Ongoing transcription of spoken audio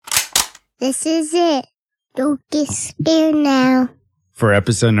This is it. Don't get scared now. For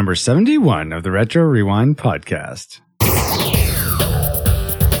episode number 71 of the Retro Rewind podcast.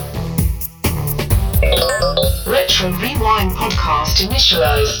 Retro Rewind podcast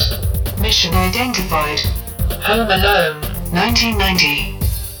initialized. Mission identified. Home Alone, 1990.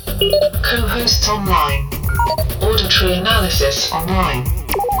 Co-hosts online. Auditory analysis online.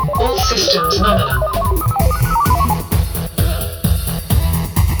 All systems nominal.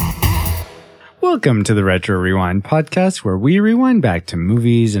 Welcome to the Retro Rewind podcast, where we rewind back to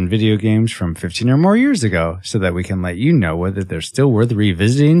movies and video games from 15 or more years ago so that we can let you know whether they're still worth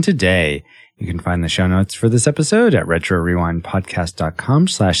revisiting today. You can find the show notes for this episode at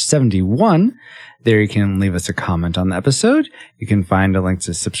retrorewindpodcast.com/71. There you can leave us a comment on the episode. You can find a link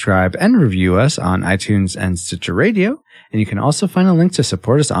to subscribe and review us on iTunes and Stitcher Radio. And you can also find a link to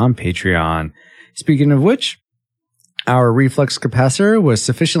support us on Patreon. Speaking of which, our reflux capacitor was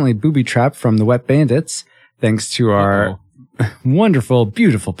sufficiently booby-trapped from the Wet Bandits, thanks to our wonderful,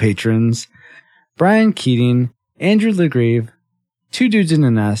 beautiful patrons, Brian Keating, Andrew Legrave, Two Dudes in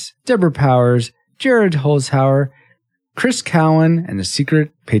an S, Deborah Powers, Jared Holzhauer, Chris Cowan, and a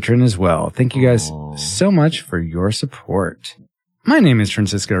secret patron as well. Thank you guys so much for your support. My name is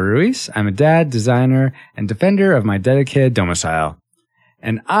Francisco Ruiz. I'm a dad, designer, and defender of my dedicated domicile.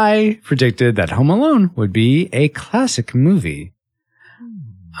 And I predicted that Home Alone would be a classic movie.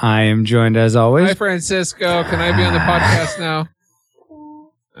 I am joined, as always. Hi, Francisco. Can I be on the podcast now?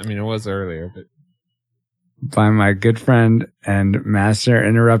 I mean, it was earlier, but... by my good friend and master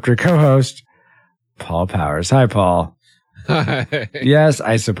interrupter co-host, Paul Powers. Hi, Paul. Hi. Yes,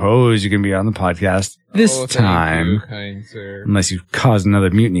 I suppose you can be on the podcast this time. Thank you, kind sir. Unless you cause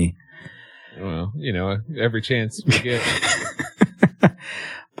another mutiny. Well, you know, every chance we get.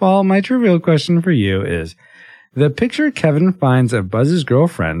 Paul, my trivial question for you is, the picture Kevin finds of Buzz's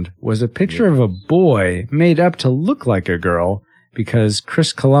girlfriend was a picture of a boy made up to look like a girl because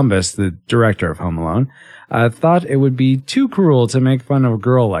Chris Columbus, the director of Home Alone, thought it would be too cruel to make fun of a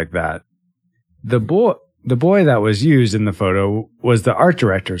girl like that. The boy that was used in the photo was the art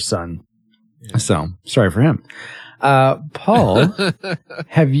director's son. Yeah. So, sorry for him. Paul,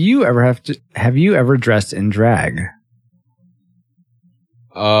 have you ever dressed in drag?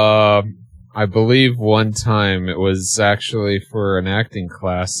 I believe one time it was actually for an acting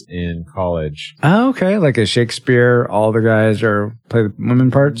class in college. Oh, okay. Like a Shakespeare, all the guys play the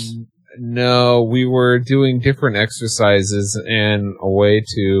women parts? No, we were doing different exercises and a way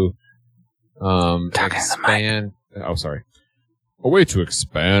to expand. Oh, sorry. A way to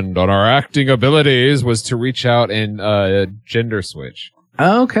expand on our acting abilities was to reach out and gender switch.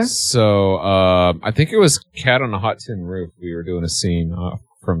 Oh, okay. So I think it was Cat on a Hot Tin Roof. We were doing a scene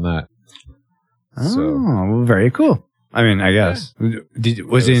from that. Oh, very cool. I mean, I guess. Yeah.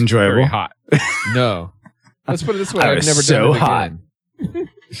 Was it enjoyable? Very hot. No. Let's put it this way. I've never done it hot. Again.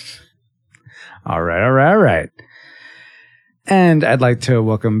 All right. And I'd like to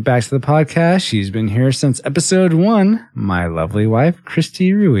welcome back to the podcast. She's been here since episode 1. My lovely wife,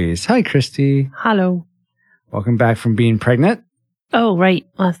 Christy Ruiz. Hi, Christy. Hello. Welcome back from being pregnant. Oh, right.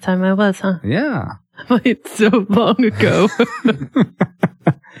 Last time I was, huh? Yeah. It's so long ago.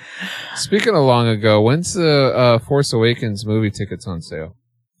 Speaking of long ago, when's the Force Awakens movie tickets on sale?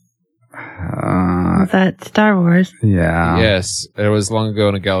 Was that Star Wars? Yeah. Yes. It was long ago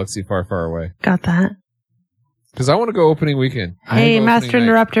in a galaxy far, far away. Got that. Because I want to go opening weekend. Hey, Master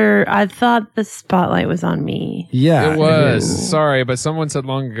Interrupter, I thought the spotlight was on me. Yeah. It was. Sorry, but someone said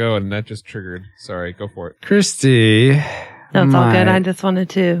long ago, and that just triggered. Sorry, go for it. Christy. No, it's all good. I just wanted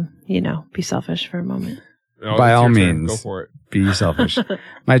to, be selfish for a moment. Oh, by all means. Go for it. Be selfish.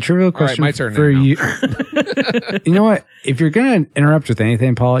 My trivial question my turn for you. You know what? If you're going to interrupt with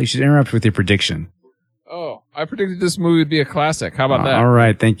anything, Paul, you should interrupt with your prediction. Oh, I predicted this movie would be a classic. How about that? All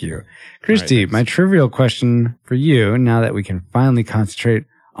right. Thank you. Christy, my trivial question for you, now that we can finally concentrate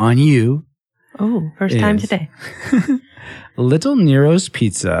on you. Oh, first time today. Little Nero's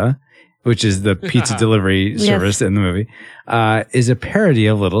Pizza, which is the pizza delivery service in the movie, is a parody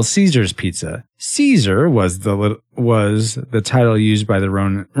of Little Caesar's Pizza. Caesar was the title used by the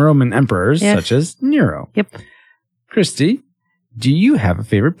Roman emperors, such as Nero. Yep. Christy, do you have a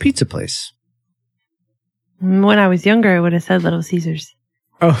favorite pizza place? When I was younger, I would have said Little Caesars.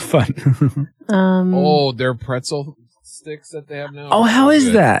 Oh, fun. Their pretzel sticks that they have now. Oh, how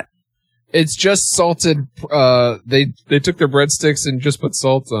is that? It's just salted. They took their breadsticks and just put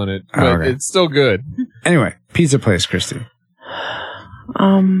salt on it, but it's still good. Anyway, pizza place, Christy.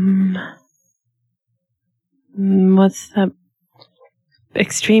 What's that?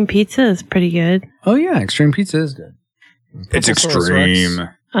 Extreme Pizza is pretty good. Oh yeah, Extreme Pizza is good. It's extreme.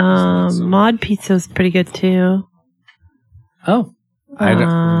 Mod Pizza's pretty good too. Oh. I don't, The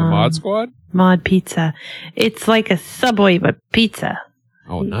Mod Squad? Mod Pizza. It's like a Subway, but pizza.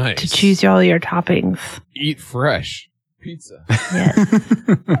 Oh, nice. To choose all your toppings. Eat fresh pizza. Yes.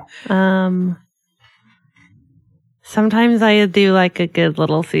 Sometimes I do like a good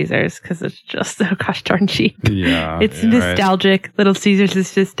Little Caesars because it's just so gosh darn cheap. Yeah. It's right. nostalgic. Little Caesars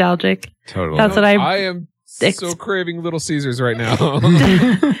is nostalgic. Totally. That's what I am so craving Little Caesars right now.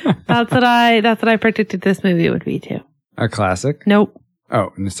 That's what I predicted this movie would be too. A classic? Nope.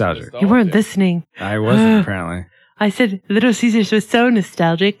 Oh, nostalgic. You weren't listening. I wasn't, apparently. I said Little Caesars was so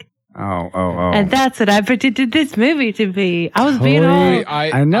nostalgic. Oh. And that's what I predicted this movie to be. I was being all...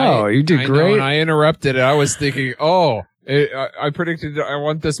 I know. You did great. And I interrupted it. I was thinking, I predicted I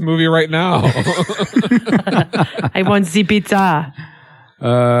want this movie right now. I want the pizza.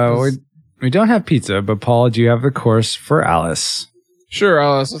 We don't have pizza, but Paul, do you have the course for Alice? Sure,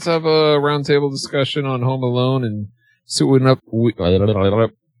 Alice. Let's have a roundtable discussion on Home Alone and suiting up.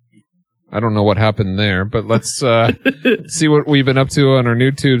 I don't know what happened there, but let's see what we've been up to on our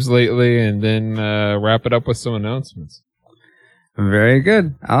new tubes lately, and then wrap it up with some announcements. Very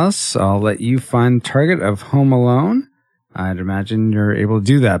good. Alice, I'll let you find the target of Home Alone. I'd imagine you're able to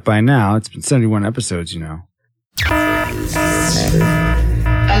do that by now. It's been 71 episodes, you know.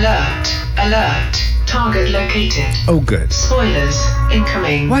 Alert. Target located. Oh, good. Spoilers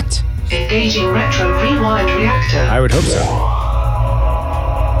incoming. What? Engaging retro rewind reactor. I would hope so.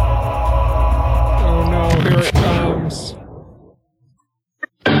 Oh no, here it comes.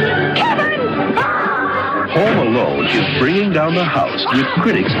 Home Alone is bringing down the house with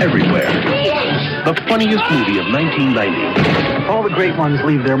critics everywhere. The funniest movie of 1990. All the great ones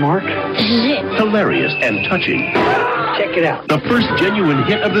leave their mark. Hilarious and touching. Check it out. The first genuine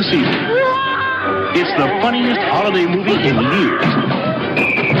hit of the season. It's the funniest holiday movie in years.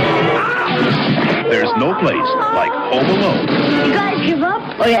 There's no place like Home Alone. You guys give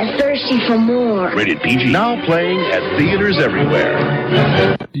up or you're thirsty for more? Rated PG. Now playing at theaters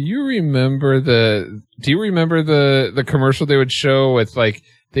everywhere. Do you remember the commercial they would show with like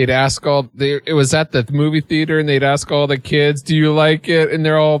they'd ask it was at the movie theater and they'd ask all the kids, do you like it? And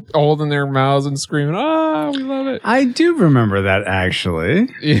they're all holding their mouths and screaming, we love it. I do remember that, actually.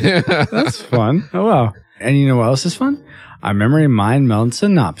 Yeah. That's fun. Oh, wow. And you know what else is fun? Our memory mind meld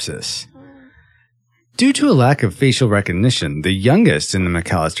synopsis. Due to a lack of facial recognition, the youngest in the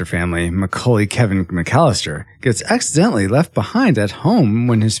McAllister family, Macaulay Kevin McAllister, gets accidentally left behind at home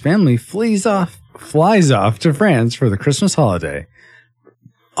when his family flies off to France for the Christmas holiday.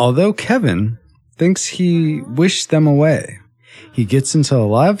 Although Kevin thinks he wished them away, he gets into a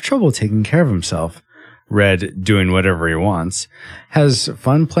lot of trouble taking care of himself. Red, doing whatever he wants, has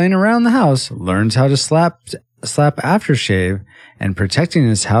fun playing around the house, learns how to slap aftershave, and protecting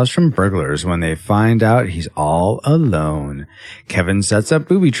his house from burglars when they find out he's all alone. Kevin sets up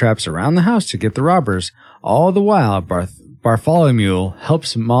booby traps around the house to get the robbers. All the while, Bartholomew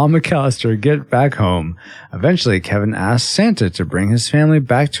helps Mom McAllister get back home. Eventually, Kevin asks Santa to bring his family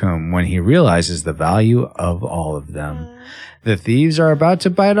back to him when he realizes the value of all of them. The thieves are about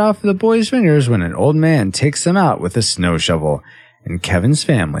to bite off the boys' fingers when an old man takes them out with a snow shovel, and Kevin's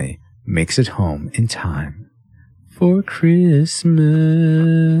family makes it home in time for Christmas.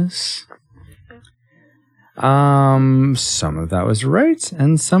 Some of that was right,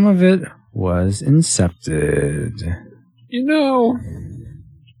 and some of it was incepted. You know.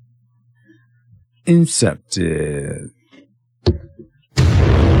 Incepted.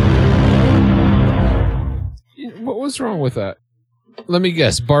 What was wrong with that? Let me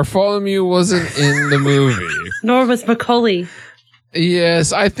guess. Bartholomew wasn't in the movie. Nor was Macaulay.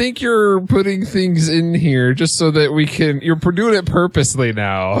 Yes, I think you're putting things in here just so that we can... You're doing it purposely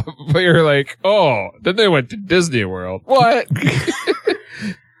now. But you're like, then they went to Disney World. What?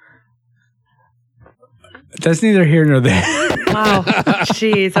 That's neither here nor there. Wow.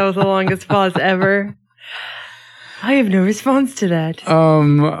 Jeez, that was the longest pause ever. I have no response to that. I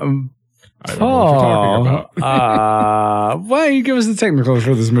don't know what you're talking about. Why don't you give us the technicals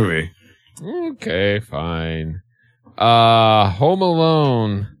for this movie? Okay, fine. Home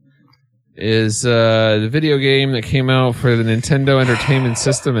Alone is the video game that came out for the Nintendo Entertainment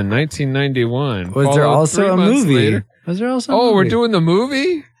System in 1991. Was there also a movie? Was there also a movie? We're doing the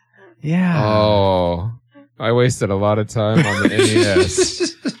movie? Yeah. Oh, I wasted a lot of time on the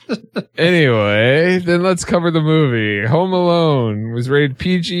NES. Anyway, then let's cover the movie. Home Alone was rated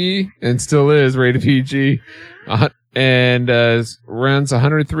PG and still is rated PG. And runs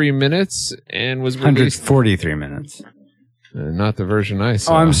 103 minutes and was released 143 minutes. Not the version I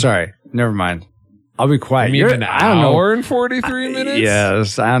saw. Oh, I'm sorry. Never mind. I'll be quiet. I mean, an hour and 43 minutes?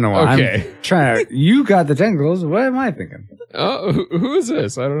 Yes, I don't know. Okay. I'm trying to, you got the technicals. What am I thinking? Who is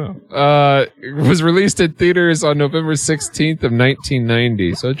this? I don't know. It was released in theaters on November 16th of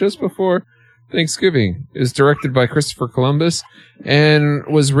 1990, so just before Thanksgiving. It was directed by Christopher Columbus and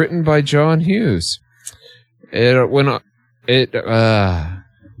was written by John Hughes. Blah.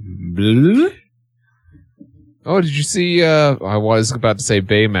 Oh, did you see, I was about to say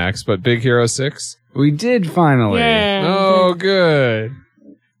Baymax, but Big Hero 6? We did finally. Yeah. Oh, good.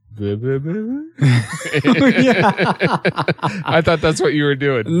 I thought that's what you were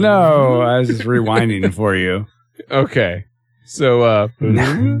doing. No, I was just rewinding for you. Okay. So,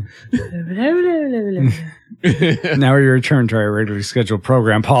 Now we return to our regularly scheduled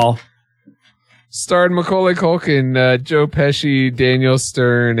program, Paul. starred Macaulay Culkin, Joe Pesci, Daniel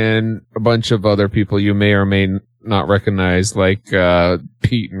Stern, and a bunch of other people you may or may not recognize, like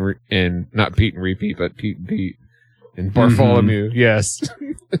Pete and not Pete and Repeat, but Pete and Pete and Bartholomew. Yes.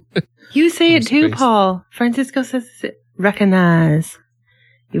 You say it too, Space. Paul. Francisco says it. Recognize.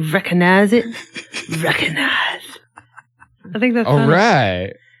 You recognize it? Recognize. I think that's All funny.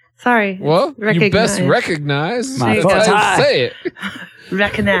 right. Sorry. Well, you best Recognize. recognize. My There you thoughts go. high. Say it.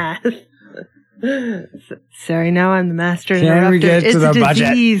 Recognize. Sorry, now I'm the master Can interrupter. we get to It's the a budget?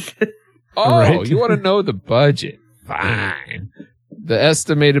 disease. Oh, Right. you want to know the budget? Fine. The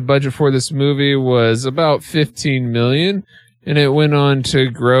estimated budget for this movie was about $15 million, and it went on to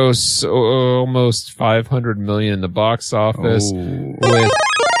gross almost $500 million in the box office, Oh. with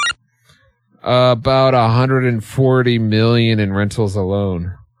about $140 million in rentals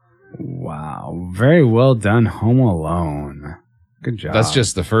alone. Wow. Very well done, Home Alone. Good job. That's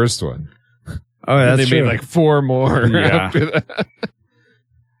just the first one. Oh, And that's they true. made like 4 more Yeah. after that.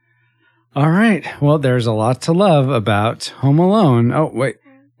 All right. Well, there's a lot to love about Home Alone. Oh, wait.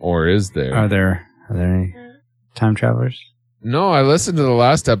 Or is there? Are there any time travelers? No, I listened to the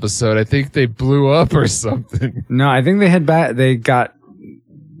last episode. I think they blew up or something. No, I think they had back. They got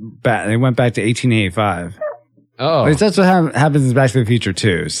back. They went back to 1885. Oh, At least that's what happens in Back to the Future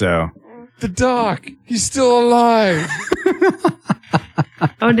too. So the Doc. He's still alive.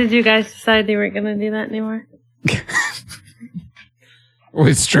 Oh, did you guys decide you weren't going to do that anymore?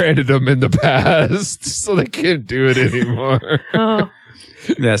 We stranded them in the past, so they can't do it anymore. Oh,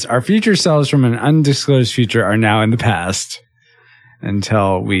 yes, our future selves from an undisclosed future are now in the past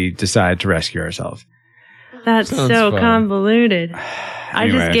until we decide to rescue ourselves. that's Sounds so fun. convoluted. I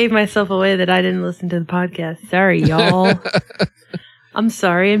Anyway. just gave myself away that I didn't listen to the podcast. Sorry, y'all. I'm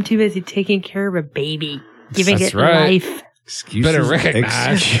sorry. I'm too busy taking care of a baby, giving That's it right. life. Excuses. Better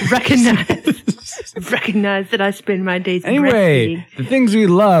recognize. Recognize that I spend my days Anyway, breastfeeding. the things we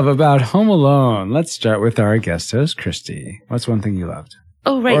love about Home Alone. Let's start with our guest host, Christy. What's one thing you loved?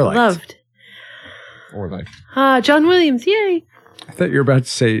 Oh, right. or liked. Loved. Or like, John Williams. Yay. I thought you were about to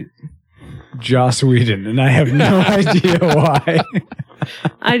say Joss Whedon, and I have no idea why.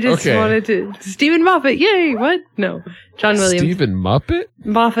 I just Okay. wanted to. Stephen Moffat. Yay. What? No. John Williams. Stephen Muppet?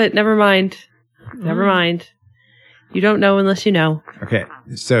 Moffat. Never mind. Never mind. You don't know unless you know. Okay,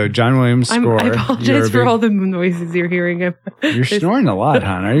 so John Williams score. I apologize for all the noises you're hearing. You're snoring a lot,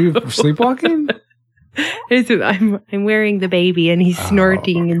 hon. Are you sleepwalking? I'm wearing the baby, and he's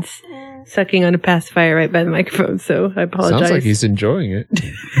snorting and sucking on a pacifier right by the microphone. So I apologize. Sounds like he's enjoying it.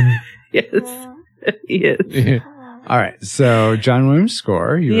 Yes, he is. All right, so John Williams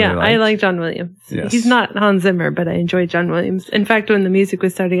score. You Yeah, really I liked. like John Williams. Yes. He's not Hans Zimmer, but I enjoy John Williams. In fact, when the music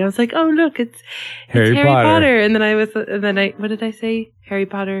was starting, I was like, "Oh, look, it's Harry Harry Potter. Potter." And then what did I say? Harry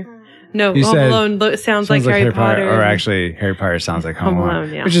Potter. No, You Home said- Alone sounds like Harry Potter. or actually Harry Potter sounds like Home Home Alone.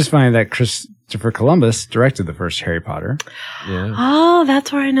 Alone, yeah. Which is funny that Christopher Columbus directed the first Harry Potter. Yeah. Oh,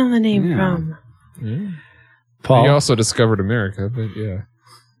 that's where I know the name Yeah. from. Yeah. Paul, He also discovered America, but yeah.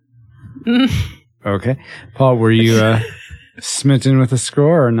 okay, Paul, were you smitten with a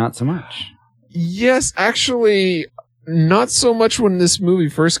score or not so much? Yes, actually, not so much when this movie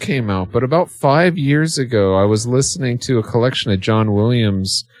first came out, but about 5 years ago, I was listening to a collection of John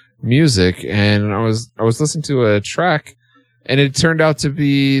Williams music, and I was listening to a track, and it turned out to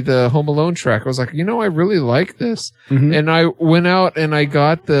be the Home Alone track. I was like, I really like this. Mhm. And I went out and I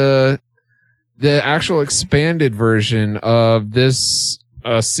got the actual expanded version of this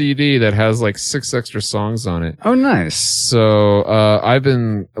CD that has like 6 extra songs on it. Oh, nice. So I've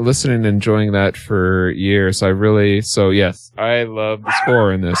been listening and enjoying that for years. So yes, I love the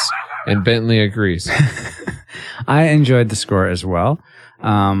score in this, and Bentley agrees. I enjoyed the score as well.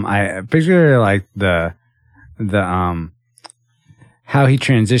 I particularly like the how he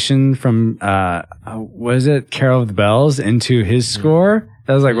transitioned from was it Carol of the Bells into his score.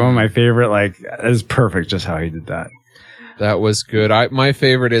 That was like one of my favorite. Like, it was perfect just how he did that. That was good. My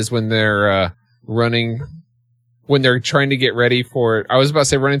favorite is when they're running, when they're trying to get ready for. I was about to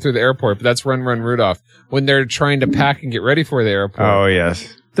say running through the airport, but that's Run Run Rudolph. When they're trying to pack and get ready for the airport. Oh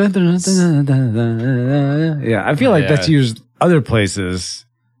yes. Yeah, I feel like that's used other plaplaces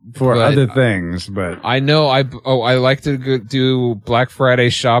for other things, but I know. I like to do Black Friday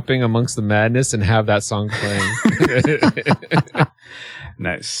shopping amongst the madness and have that song playing.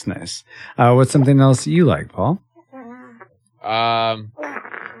 Nice. What's something else you like, Paul? I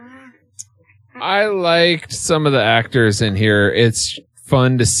liked some of the actors in here. It's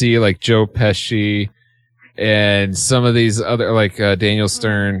fun to see like Joe Pesci and some of these other like Daniel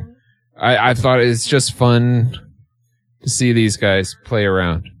Stern. I thought it's just fun to see these guys play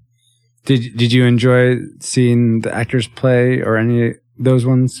around. Did you enjoy seeing the actors play or any of those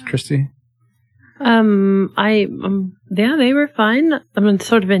ones, Christy? Yeah, they were fine. I mean,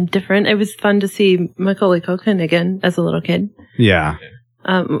 sort of indifferent. It was fun to see Macaulay Culkin again as a little kid. Yeah.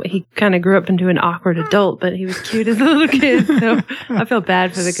 He kind of grew up into an awkward adult, but he was cute as a little kid, so I feel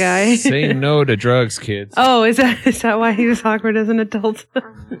bad for the guy. Say no to drugs, kids. Oh, is that why he was awkward as an adult? I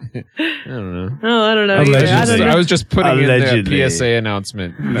don't know. Oh, I don't know. I was just putting in Allegedly. the PSA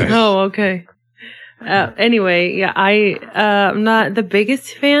announcement. Oh, okay. Anyway, yeah, I'm not the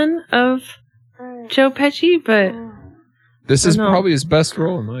biggest fan of Joe Pesci, but This is probably his best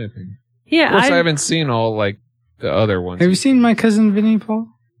role, in my opinion. yeah, Of course, I haven't seen all like the other ones. Have you seen My Cousin Vinny, Paul?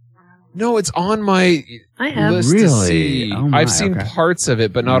 No, it's on my I have. list to Really? see. Oh my, I've seen okay. parts of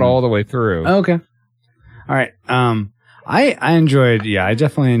it, but not all the way through. Okay. All right. I enjoyed. Yeah, I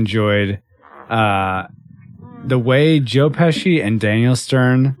definitely enjoyed the way Joe Pesci and Daniel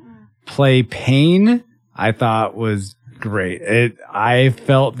Stern play pain. I thought was great. I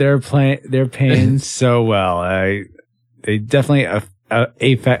felt their pain so well. They definitely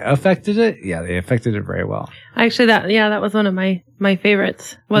affected it. Yeah, they affected it very well. Actually, that was one of my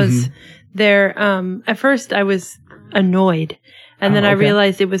favorites. Was their at first I was annoyed, and then I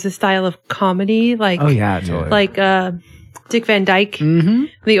realized it was a style of comedy, like Oh yeah, totally. like Dick Van Dyke,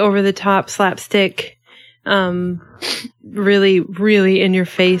 the over the top slapstick, really really in your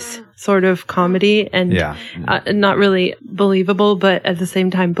face sort of comedy, and not really believable, but at the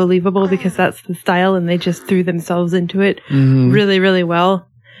same time believable because that's the style, and they just threw themselves into it really really well,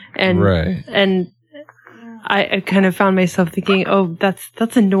 and I kind of found myself thinking, oh,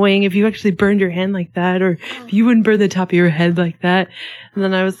 that's annoying if you actually burned your hand like that, or if you wouldn't burn the top of your head like that. And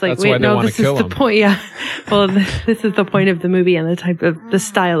then I was like, That's why wait, they no, wanna this is kill the him. point. Yeah. Well, this is the point of the movie and the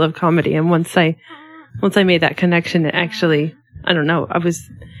style of comedy. And once I made that connection, it actually, I don't know, I was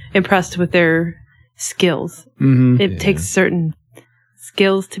impressed with their skills. It takes certain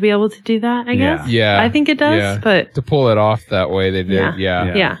skills to be able to do that, I guess. Yeah. I think it does, but to pull it off that way, they did.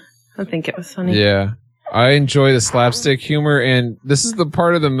 Yeah. I think it was funny. Yeah. I enjoy the slapstick humor, and this is the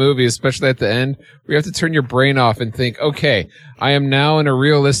part of the movie, especially at the end, where you have to turn your brain off and think, okay, I am now in a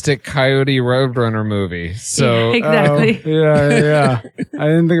realistic Coyote Roadrunner movie. So exactly. Yeah. I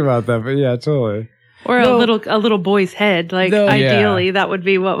didn't think about that, but yeah, totally. Or a little boy's head. Like ideally, that would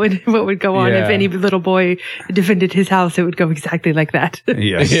be what would go on if any little boy defended his house. It would go exactly like that.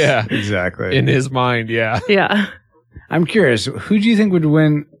 Yes. Yeah. Exactly. in his mind, yeah. Yeah. I'm curious, who do you think would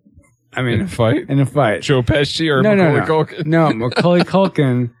win? I mean, In a fight? In a fight. Joe Pesci or No. Macaulay Culkin? No, Macaulay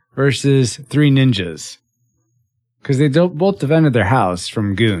Culkin versus three ninjas. Because they both defended their house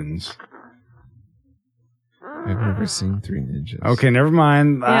from goons. I've never seen Three Ninjas. Okay, never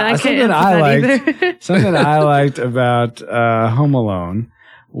mind. Yeah, I can't Something answer I that liked. either. Something I liked about Home Alone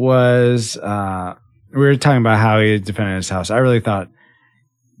was we were talking about how he defended his house. I really thought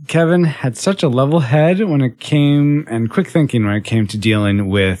Kevin had such a level head when it came, and quick thinking when it came to dealing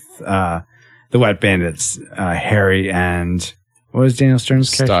with the Wet Bandits, Harry and what was Daniel Stern's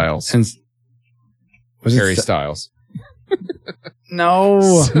character? Styles. And was Harry it Styles.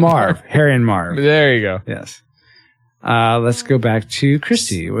 No, Marv. Harry and Marv. There you go. Yes. Let's go back to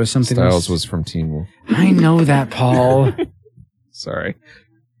Christy. It was something Styles else? was from Teen Wolf. I know that, Paul. Sorry.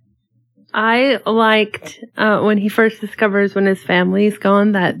 I liked when he first discovers when his family's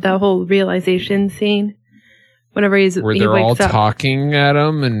gone, that the whole realization scene. Whenever Where he they're all wakes up. talking at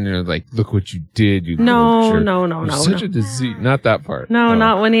him and they're like, look what you did. You No, little jerk. no, You're such no. a disease. Not that part. No, Oh,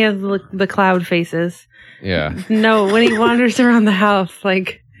 not when he has the cloud faces. Yeah. No, when he wanders around the house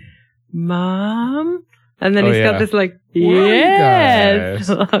like, Mom? And then Oh, he's yeah. got this like, What are you yes.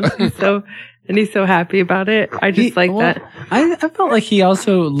 guys? And he's so happy about it. I just that. I felt like he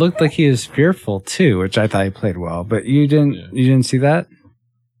also looked like he was fearful too, which I thought he played well. But you didn't see that?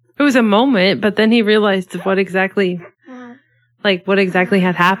 It was a moment, but then he realized what exactly, like what exactly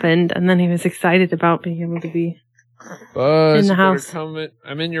had happened, and then he was excited about being able to be Buzz, in the you better house.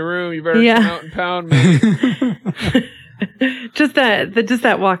 I'm in your room. You better Yeah. come out and pound me. just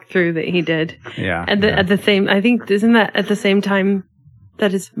that walk through that he did. Yeah. And at the same, I think, isn't that at the same time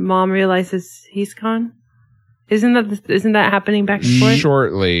that his mom realizes he's gone? Isn't that happening back and forth?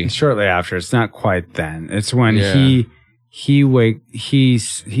 Shortly. Shortly after, it's not quite then. It's when Yeah.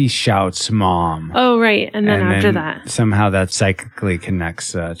 he shouts "Mom." Oh, right. And then after then that, somehow that psychically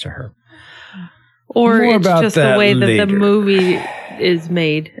connects to her. or More it's about just the that way that later. the movie is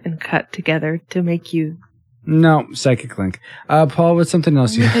made and cut together to make you No, psychic link. Paul, what's something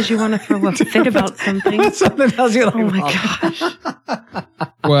else you? because you want to throw a fit about something. What's something else you like? Oh my Paul?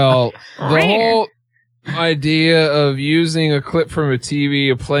 gosh! Well, the whole idea of using a clip from a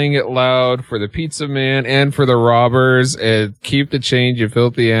TV, of playing it loud for the pizza man and for the robbers, and keep the change, you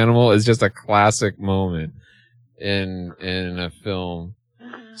filthy animal, is just a classic moment in a film.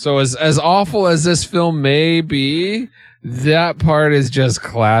 So as awful as this film may be, that part is just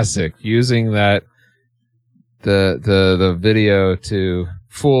classic. Using that the video to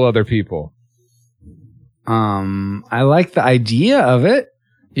fool other people. I like the idea of it.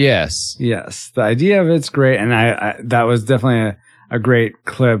 Yes. Yes, the idea of it's great, and I that was definitely a great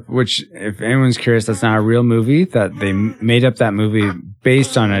clip. Which, if anyone's curious, that's not a real movie. That they made up that movie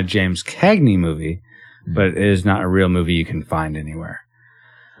based on a James Cagney movie, but it is not a real movie you can find anywhere.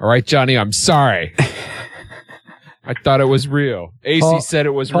 All right, Johnny, I'm sorry. I thought it was real. AC Paul- said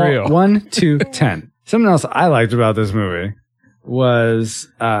it was Paul, real. 1 to 10. Something else I liked about this movie was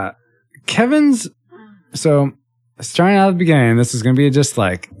Kevin's. So, starting out at the beginning, this is going to be just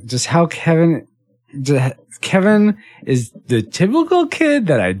how Kevin is the typical kid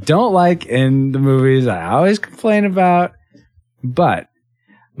that I don't like in the movies. I always complain about, but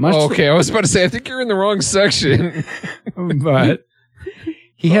much. Okay, I was about to say, I think you're in the wrong section. But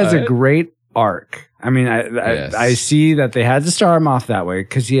he has a But- great arc. I mean, Yes. I see that they had to start him off that way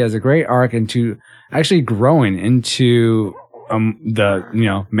because he has a great arc into actually growing into the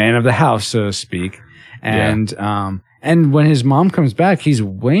man of the house, so to speak. And when his mom comes back, he's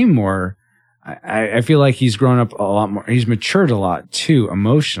way more. I feel like he's grown up a lot more. He's matured a lot too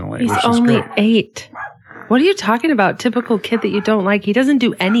emotionally, He's which is only great. 8. What are you talking about? Typical kid that you don't like. He doesn't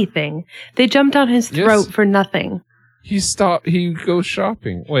do anything. They jumped down his throat Yes. for nothing. He goes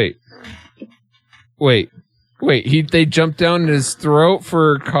shopping. Wait. They jumped down his throat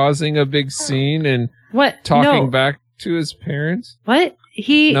for causing a big scene and What? talking No. back to his parents? What?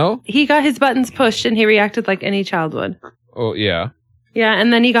 He got his buttons pushed and he reacted like any child would. Oh, yeah. Yeah,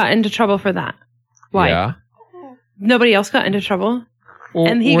 and then he got into trouble for that. Why? Yeah. Nobody else got into trouble. Well,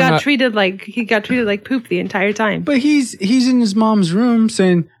 And he we're got not- treated like poop the entire time. But he's in his mom's room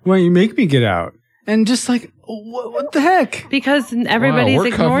saying, "Why don't you make me get out?" And just like, what the heck? Because everybody's Wow, we're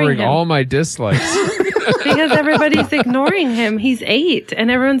ignoring covering him. all my dislikes. Because everybody's ignoring him. He's 8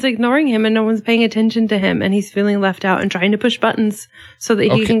 and everyone's ignoring him and no one's paying attention to him and he's feeling left out and trying to push buttons so that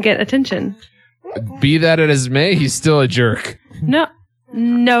he Okay. can get attention. Be that as may, he's still a jerk.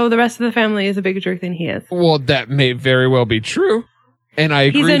 No, the rest of the family is a bigger jerk than he is. Well, that may very well be true. And I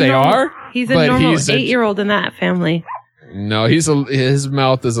agree they are. He's a but normal he's a- 8-year-old in that family. No, his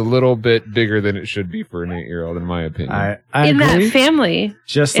mouth is a little bit bigger than it should be for an 8-year-old, in my opinion. I In agree. that family.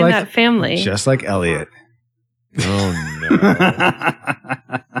 just In like that family. just like Elliot. Oh no.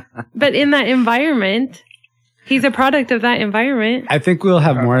 But in that environment, he's a product of that environment. I think we'll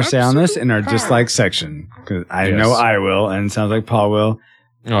have more to say on this in our dislike section because I Yes. know I will, and it sounds like Paul will.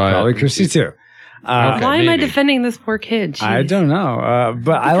 Probably Chrissy too. Okay. Why am I maybe. defending this poor kid? Jeez. I don't know,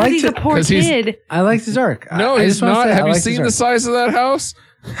 but I Because liked he's it. a poor 'cause he's- kid. I liked his arc. No, I he's just wanna not. say I Have you liked his seen the arc. size of that house?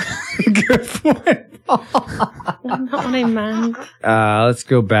 Good point. That's not what I meant. Let's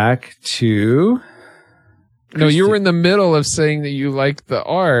go back to. No, you were in the middle of saying that you liked the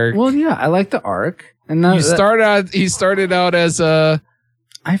arc. Well, yeah, I like the arc, and that, He started out as a.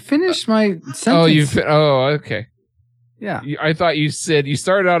 I finished my sentence. Okay. Yeah. I thought you said you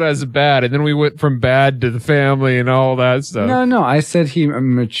started out as bad, and then we went from bad to the family and all that stuff. No. I said he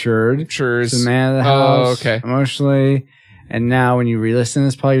matured. Sure. He's the man of the Oh, house. okay. Emotionally, and now when you re-listen to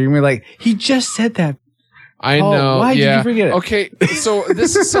this, Paul, you're gonna be like, he just said that. I Paul, know. why did you yeah. forget it? Okay, so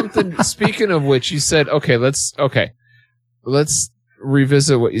this is something. Speaking of which, you said, let's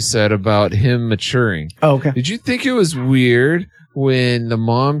revisit what you said about him maturing. Oh, okay. Did you think it was weird when the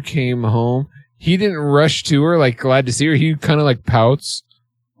mom came home? He didn't rush to her, like glad to see her. He kind of like pouts,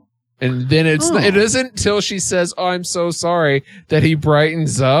 and then it isn't till she says, "Oh, I'm so sorry," that he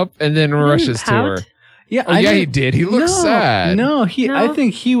brightens up and then rushes to her. Pout? Yeah, Oh, yeah, he did. He looked sad. No, No. I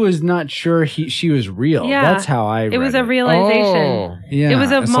think he was not sure she was real. Yeah. That's how I read It was a it. realization. Oh. Yeah. It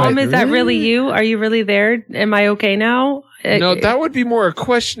was a It's mom, like, is that really you? Are you really there? Am I okay now? No, that would be more a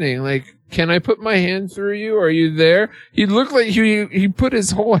questioning. Like, can I put my hand through you? Are you there? He looked like he put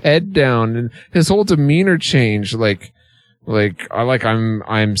his whole head down and his whole demeanor changed.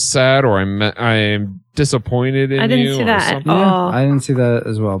 I'm sad or I'm disappointed in you. I didn't see or that at something. all. I didn't see that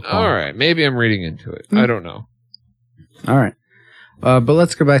as well, Paul. All right, maybe I'm reading into it. I don't know. All right. But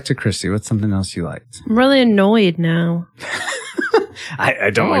let's go back to Christy. What's something else you liked? I'm really annoyed now. I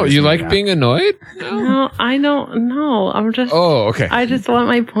don't Oh, like you like being annoyed? No, I don't know. I'm just. Oh, okay. I just want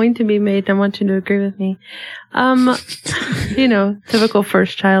my point to be made. I want you to agree with me. Typical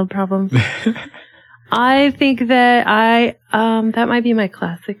first child problem. I think that that might be my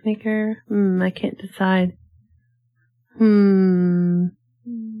classic maker. I can't decide.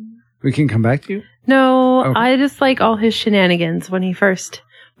 We can come back to you? No, Okay. I just like all his shenanigans when he first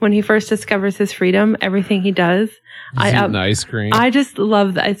discovers his freedom, everything he does. He's eating ice cream. I just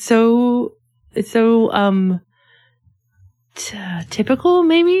love that. It's so typical,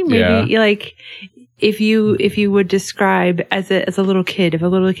 maybe Yeah. like if you would describe as a little kid, if a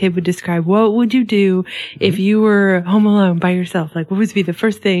little kid would describe what would you do if you were home alone by yourself, like what would be the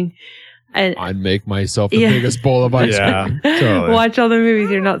first thing? And I'd make myself the Yeah. biggest bowl of ice Yeah. cream. Totally. watch all the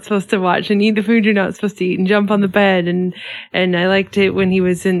movies you're not supposed to watch and eat the food you're not supposed to eat and jump on the bed and I liked it when he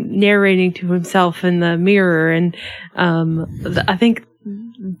was narrating to himself in the mirror and I think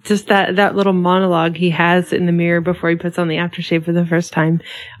just that little monologue he has in the mirror before he puts on the aftershave for the first time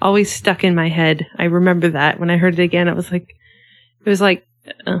always stuck in my head. I remember that when I heard it again. It was like,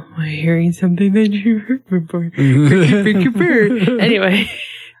 oh, am I hearing something that you heard before? Anyway,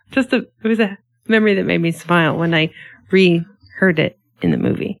 it was a memory that made me smile when I re-heard it in the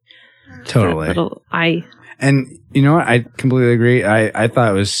movie. Totally. That And you know what? I completely agree. I thought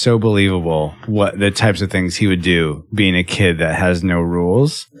it was so believable what the types of things he would do being a kid that has no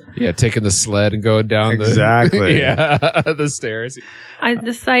rules. Yeah, taking the sled and going down Exactly. the stairs.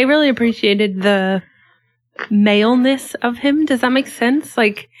 I really appreciated the maleness of him. Does that make sense?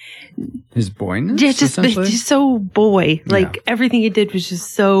 Like, His boyness? yeah, just essentially? so boy. Like everything he did was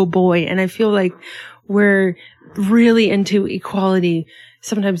just so boy. And I feel like we're really into equality,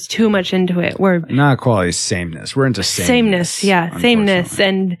 sometimes too much into it. We're Not equality, sameness. We're into sameness. Yeah, sameness.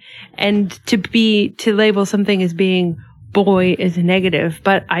 And to label something as being boy is negative,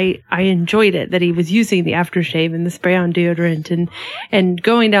 but I enjoyed it that he was using the aftershave and the spray on deodorant and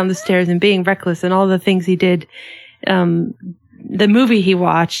going down the stairs and being reckless and all the things he did. The movie he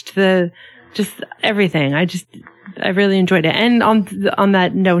watched, just everything. I really enjoyed it. And on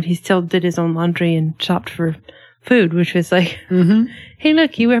that note, he still did his own laundry and shopped for food, which was like, hey,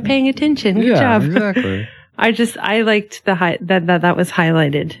 look, you were paying attention. Good job. Exactly. I liked that was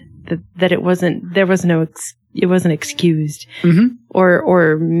highlighted, that it wasn't excused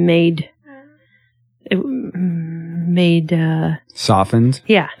or made Softened.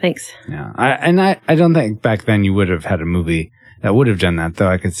 yeah, thanks. Yeah. I don't think back then you would have had a movie that would have done that, though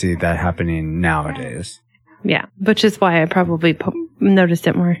I could see that happening nowadays. Yeah, which is why I probably noticed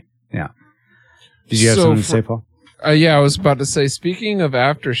it more. Yeah. Did you have So something to say, Paul? Yeah, I was about to say, speaking of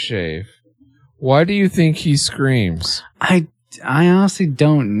aftershave, why do you think he screams? I honestly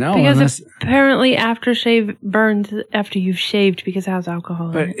don't know. Because apparently aftershave burns after you've shaved because it has alcohol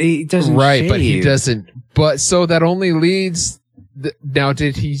in but it. he doesn't Right, shave. but he doesn't. But so that only leads. Now,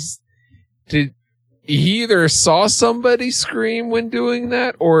 did he either saw somebody scream when doing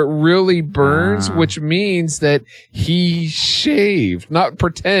that, or it really burns, which means that he shaved, not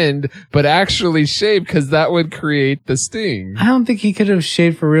pretend, but actually shaved, because that would create the sting. I don't think he could have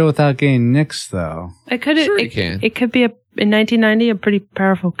shaved for real without getting nicks, though. Sure he can. It could be in 1990 a pretty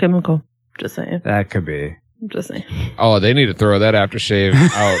powerful chemical. Just saying. That could be. Just saying. Oh, they need to throw that aftershave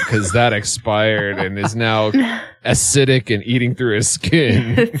out because that expired and is now acidic and eating through his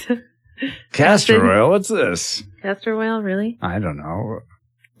skin. Castor oil? What's this? Castor oil, really? I don't know.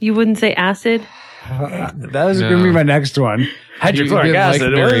 You wouldn't say acid? That was going to be my next one. You Hydrochloric didn't like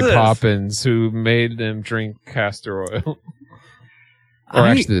acid. Mary what is this? Poppins, who made them drink castor oil. Or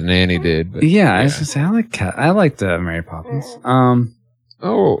actually, the nanny did. But Yeah, I was going to say, I liked Mary Poppins.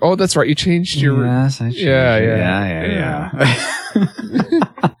 Oh, that's right. You changed your. Yes, I changed Yeah, it. yeah.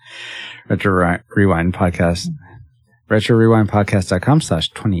 Yeah. Retro Rewind Podcast.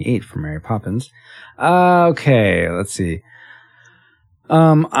 RetroRewindPodcast.com/28 for Mary Poppins. Okay, let's see.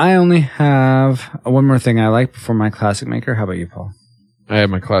 I only have one more thing I like before my classic maker. How about you, Paul? I have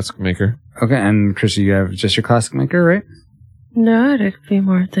my classic maker. Okay, and Chrissy, you have just your classic maker, right? No, there could be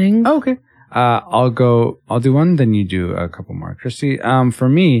more things. Oh, okay. I'll do one, then you do a couple more. Christy, for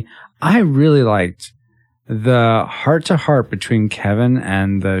me, I really liked the heart-to-heart between Kevin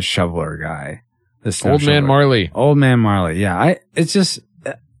and the shoveler guy. The snow Old Man shoveler. Marley. Old Man Marley. Yeah. It's just,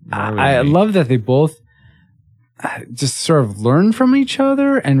 I love that they both just sort of learned from each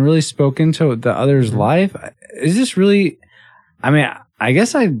other and really spoke into the other's life. Is this really, I mean, I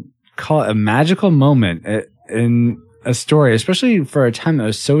guess I'd call it a magical moment in a story, especially for a time that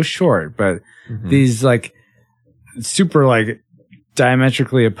was so short, but these like super like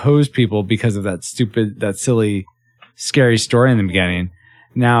diametrically opposed people because of that silly, scary story in the beginning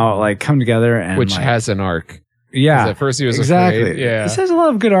now like come together and Which like, has an arc. yeah, 'Cause at first he was exactly. afraid. Yeah. This has a lot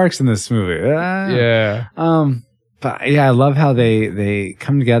of good arcs in this movie. Yeah. But yeah, I love how they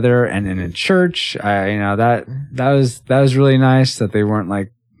come together and in a church. That was really nice that they weren't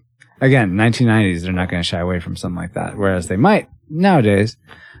like, again, 1990s. They're not going to shy away from something like that, whereas they might nowadays.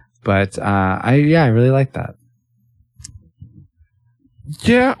 But I really like that.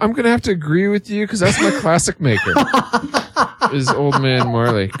 Yeah, I'm gonna have to agree with you because that's my classic maker. Is Old Man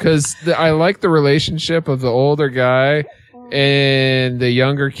Marley, because I like the relationship of the older guy and the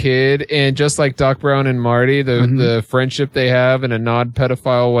younger kid, and just like Doc Brown and Marty, the friendship they have in a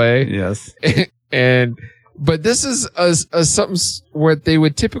non-pedophile way. Yes. But this is a something what they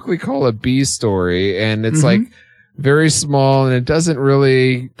would typically call a B story, and it's like very small, and it doesn't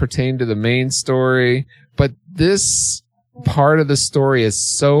really pertain to the main story. But this part of the story is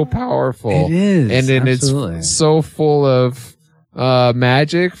so powerful. It is, and then absolutely. it's so full of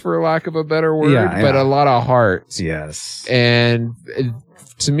magic, for lack of a better word, but a lot of heart. Yes. And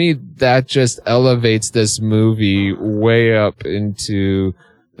to me, that just elevates this movie way up into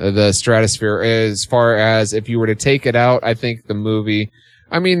the stratosphere. As far as if you were to take it out, I think the movie,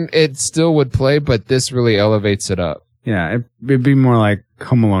 I mean, it still would play, but this really elevates it up. Yeah, it'd be more like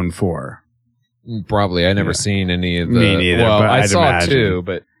Home Alone 4. Probably. I never seen any of the... Me neither, well, but I I'd saw imagine. 2,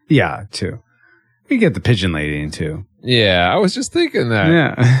 but... Yeah, 2. You get the Pigeon Lady in 2. Yeah, I was just thinking that.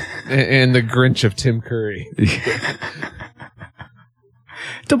 Yeah. And the Grinch of Tim Curry.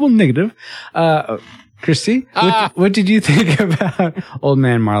 Double negative. Christy, what did you think about Old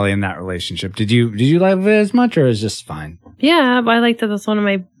Man Marley and that relationship? Did you like it as much, or is it just fine? Yeah, I liked it. That's one of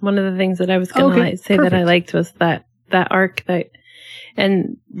the things that I was going to say perfect. that I liked was that arc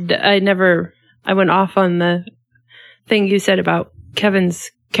and I went off on the thing you said about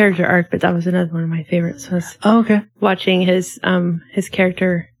Kevin's character arc, but that was another one of my favorites, was watching his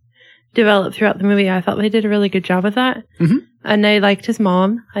character develop throughout the movie. I thought they did a really good job with that. Mm-hmm. And I liked his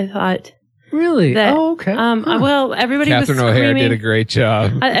mom. I thought really that, okay. Well, everybody Catherine was O'Hara screaming. did a great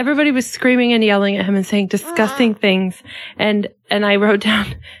job. Everybody was screaming and yelling at him and saying disgusting things. And I wrote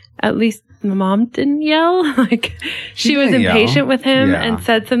down, at least my mom didn't yell. Like she was didn't impatient yell. with him Yeah. and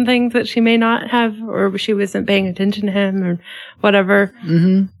said some things that she may not have, or she wasn't paying attention to him or whatever.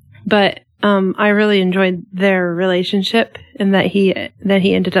 Mm-hmm. But I really enjoyed their relationship, and that he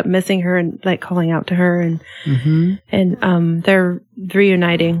ended up missing her and like calling out to her, and they're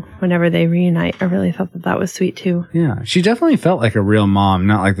reuniting whenever they reunite. I really thought that was sweet too. Yeah, she definitely felt like a real mom,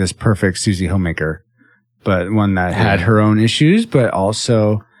 not like this perfect Susie homemaker, but one that had her own issues, but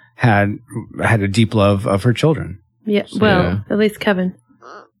also had a deep love of her children. Yeah, at least Kevin.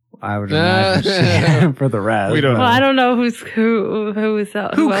 I would imagine for the rest. We don't know. Well, I don't know who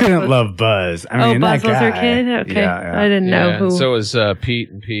couldn't love Buzz. I mean, Buzz that was her guy. kid? Okay. Yeah. I didn't know who. And so was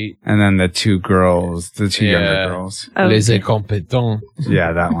Pete and Pete. And then the two girls, the two younger girls. Oh, Les okay. Incompetents.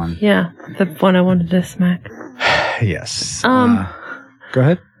 Yeah, that one. Yeah, the one I wanted to smack. Yes. Go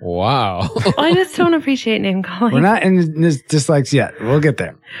ahead. Wow. I just don't appreciate name calling. We're not in this dislikes yet. We'll get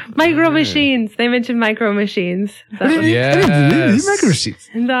there. Micro machines. They mentioned micro machines. Yes. Micro sheets.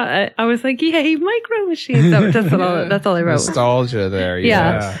 And I was like, yay, micro machines. That's all I wrote. Nostalgia there.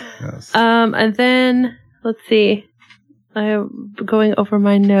 Yeah. Yes. And then let's see. I'm going over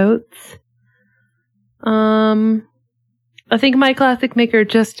my notes. I think my classic maker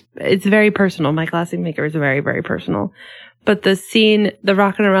it's very personal. My classic maker is very, very personal. But the scene, the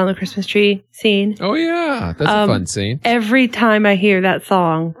rocking around the Christmas tree scene. Oh yeah, that's a fun scene. Every time I hear that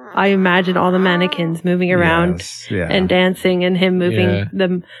song, I imagine all the mannequins moving around and dancing, and him moving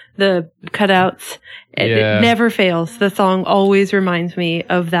the cutouts. It never fails. The song always reminds me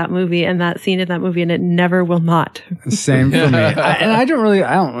of that movie and that scene in that movie, and it never will not. Same for me. I don't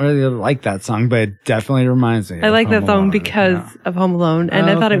really like that song, but it definitely reminds me. I like that song because of Home Alone, and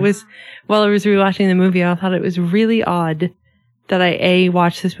I thought it was, while I was rewatching the movie, I thought it was really odd that I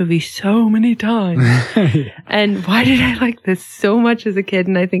watched this movie so many times. And why did I like this so much as a kid?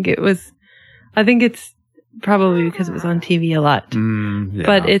 And I think it's probably because it was on TV a lot. Yeah.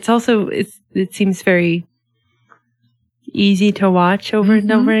 But it's also it seems very easy to watch over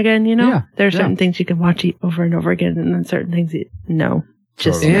and over again. You know, Yeah, there are certain things you can watch over and over again, and then certain things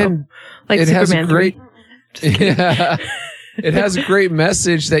just Totally. no. Like it has a Superman great 3. yeah, it has a great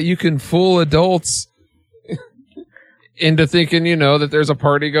message that you can fool adults into thinking, that there's a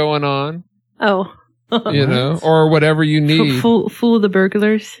party going on, Oh, or whatever you need. fool the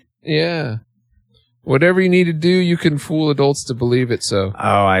burglars. Yeah. Whatever you need to do, you can fool adults to believe it. So,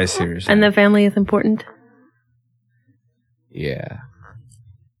 Oh, I see what you're saying. And the family is important. yeah.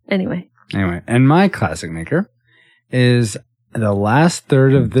 Anyway, And my classic maker is the last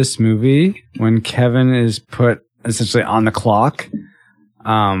third of this movie when Kevin is put essentially on the clock.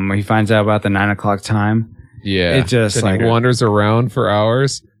 When he finds out about the 9 o'clock time. Yeah. It just Then like he wanders around for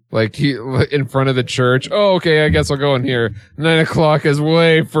hours. Like he in front of the church. Oh, okay. I guess I'll go in here. 9 o'clock is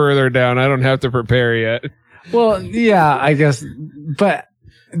way further down. I don't have to prepare yet. Well, yeah, I guess, but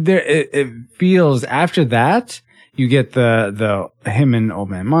there it feels after that. You get the him and Old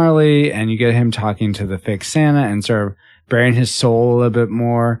Man Marley, and you get him talking to the fake Santa and sort of bearing his soul a little bit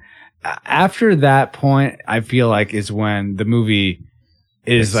more. After that point, I feel like is when the movie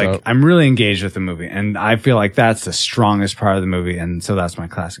is Picks like up. I'm really engaged with the movie, and I feel like that's the strongest part of the movie, and so that's my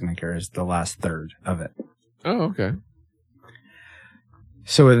classic maker is the last third of it. Oh, okay.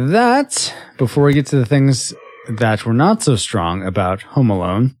 So with that, before we get to the things that were not so strong about Home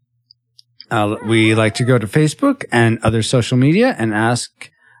Alone, we like to go to Facebook and other social media and ask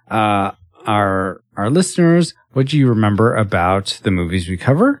our listeners, what do you remember about the movies we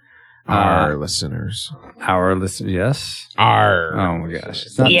cover? Our listeners. Our listeners, yes. Our. Oh my gosh,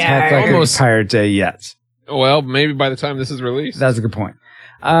 it's not Yeah. Tech Record Almost. Pirate Day yet. Well, maybe by the time this is released. That's a good point.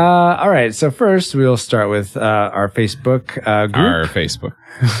 All right, so first we'll start with our Facebook group. Our Facebook.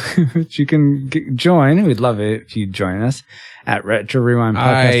 Which you can join. We'd love it if you join us at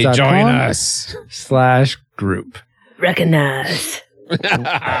retrorewindpodcast.com Join us. /group. recognize.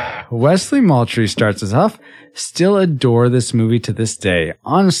 Wesley Moultrie starts us off. Still adore this movie to this day.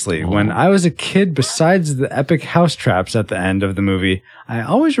 Honestly, when I was a kid, besides the epic house traps at the end of the movie, I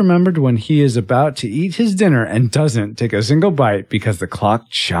always remembered when he is about to eat his dinner and doesn't take a single bite because the clock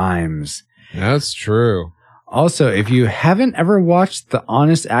chimes. That's true. Also, if you haven't ever watched the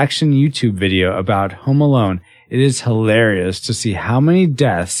Honest Action YouTube video about Home Alone, it is hilarious to see how many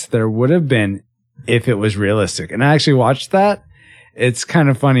deaths there would have been if it was realistic. And I actually watched that. It's kind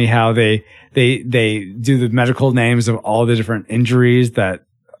of funny how they do the medical names of all the different injuries that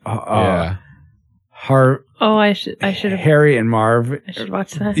Yeah. Oh, I should have. Harry and Marv. I should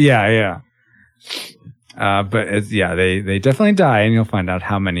watch that. Yeah. But they definitely die, and you'll find out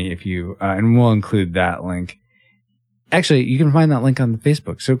how many if you, and we'll include that link. Actually, you can find that link on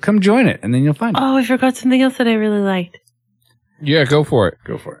Facebook. So come join it, and then you'll find it. Oh, I forgot something else that I really liked. Yeah, go for it.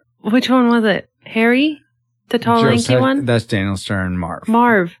 Go for it. Which one was it? Harry? The tall, lanky one? That's Daniel Stern, Marv.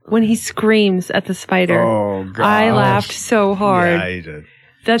 Marv, when he screams at the spider. Oh, God. I laughed so hard. Yeah, he did.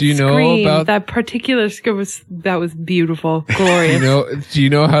 That Do you know scream, about- that particular scream was beautiful, glorious. Do you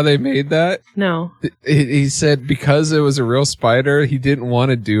know how they made that? No. He said because it was a real spider, he didn't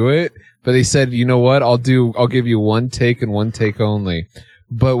want to do it, but he said, "You know what? I'll give you one take and one take only."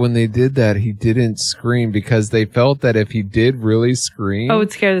 But when they did that, he didn't scream because they felt that if he did really scream, Oh, it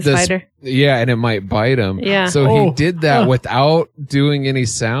would scare the spider. Yeah, and it might bite him. Yeah. So Oh. he did that without doing any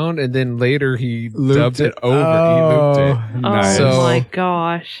sound, and then later he dubbed it over. He looped it. Nice. Oh So- my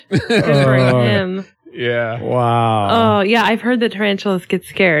gosh. Good for Oh. him. Yeah. Wow. Oh yeah, I've heard that tarantulas get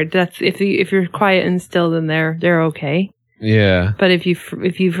scared. That's if you're quiet and still, then they're okay. Yeah. But if you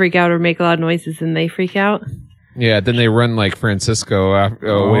freak out or make a lot of noises, then they freak out. Yeah. Then they run like Francisco away from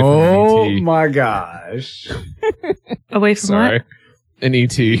Oh ET. my gosh. Away from Sorry. An ET.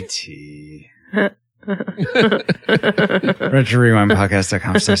 T.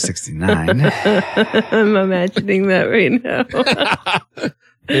 RetroRewindPodcast.com/69. what? I'm imagining that right now.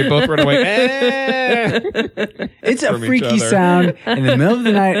 They both run away. Eh! It's a From each freaky other. sound in the middle of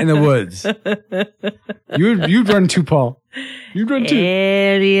the night in the woods. You'd run too, Paul. You'd run too.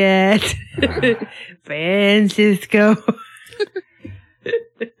 Elliot. Francisco.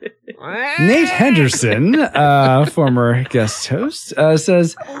 Nate Henderson, former guest host,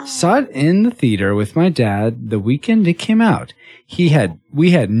 says, saw it in the theater with my dad the weekend it came out. We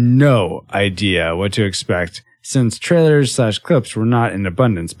had no idea what to expect since trailers/clips were not in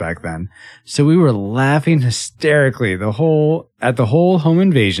abundance back then. So we were laughing hysterically at the whole home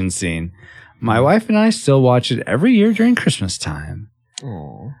invasion scene. My wife and I still watch it every year during Christmas time.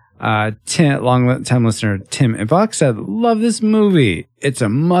 Aw. Long-time listener Tim Ibach said, love this movie. It's a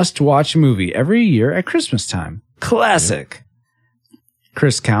must-watch movie every year at Christmas time. Classic.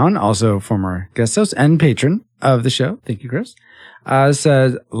 Chris Cowan, also former guest host and patron of the show. Thank you, Chris.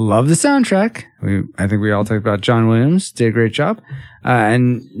 Said, love the soundtrack. I think we all talked about John Williams. Did a great job.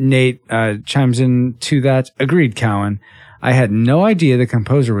 And Nate chimes in to that. Agreed, Cowan. I had no idea the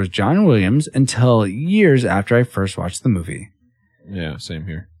composer was John Williams until years after I first watched the movie. Yeah, same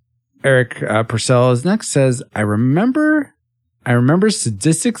here. Eric Purcell is next. Says, I remember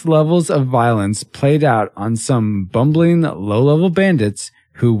sadistic levels of violence played out on some bumbling low-level bandits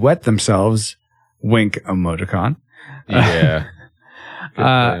who wet themselves. Wink emoticon. Yeah. Good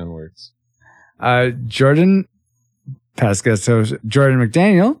play on words. Jordan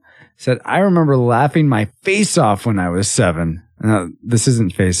McDaniel said, I remember laughing my face off when I was 7. Now, this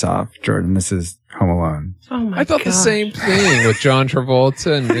isn't Face Off, Jordan. This is Home Alone. Oh my I thought the same thing with John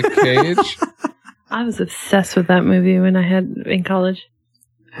Travolta and Nick Cage. I was obsessed with that movie when I had in college.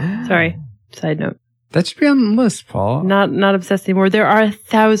 Sorry, side note. That should be on the list, Paul. Not obsessed anymore. There are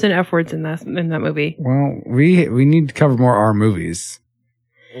 1,000 F words in that movie. Well, we need to cover more R movies.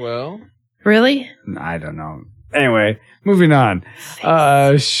 Well, Really? I don't know. Anyway, moving on.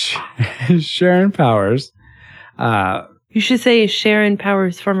 Sharon Powers. You should say Sharon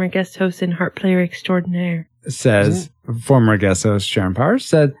Powers, former guest host and harp player extraordinaire. Says, former guest host Sharon Powers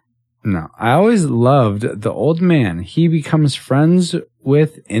said, no, I always loved the old man he becomes friends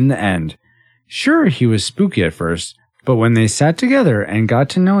with in the end. Sure, he was spooky at first, but when they sat together and got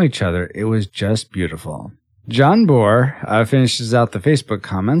to know each other, it was just beautiful. John Bohr finishes out the Facebook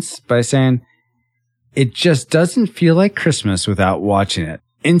comments by saying, it just doesn't feel like Christmas without watching it.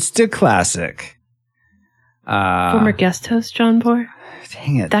 Insta classic. Former guest host John Bohr?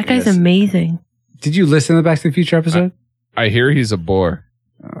 Dang it. That guy's amazing. Did you listen to the Back to the Future episode? I hear he's a bore.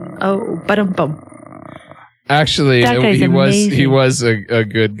 Oh, ba-dum-bum. Actually, That guy's he amazing. was a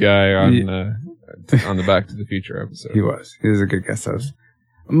good guy on the Back to the Future episode. He was. He was a good guest host.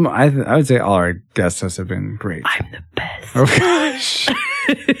 I would say all our guest hosts have been great. I'm the best. Oh, gosh.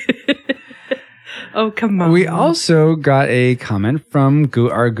 Oh, come on. We also got a comment from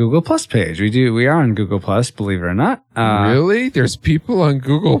our Google Plus page. We are on Google Plus, believe it or not. Really? There's people on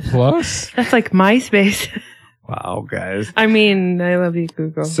Google Plus? That's like MySpace. Wow, guys. I mean, I love you,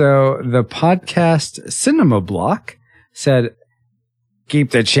 Google. So the podcast Cinema Block said,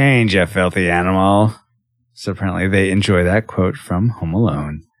 keep the change, you filthy animal. So apparently they enjoy that quote from Home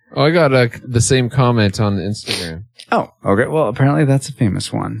Alone. Oh, I got the same comment on Instagram. Oh, okay. Well, apparently that's a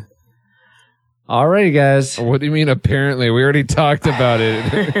famous one. Alrighty, guys. What do you mean, apparently? We already talked about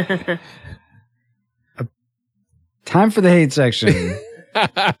it. Time for the hate section.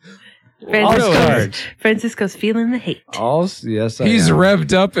 Francisco's feeling the hate. Yes, He's am.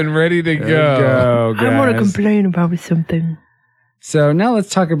 revved up and ready to go. I want to complain about something. So now let's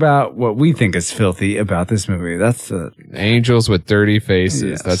talk about what we think is filthy about this movie. That's the Angels with dirty faces.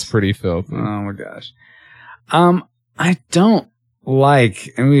 Yes. That's pretty filthy. Oh my gosh. I don't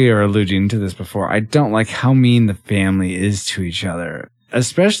like, and we are alluding to this before, I don't like how mean the family is to each other.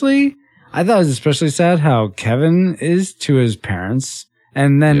 Especially, I thought it was especially sad how Kevin is to his parents,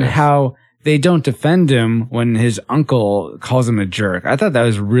 and then how they don't defend him when his uncle calls him a jerk. I thought that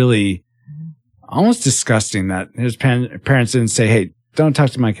was really almost disgusting that his parents didn't say, hey, don't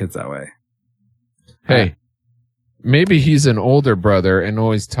talk to my kids that way. Hey, maybe he's an older brother and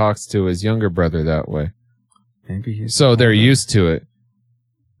always talks to his younger brother that way. Maybe he's So they're used to it.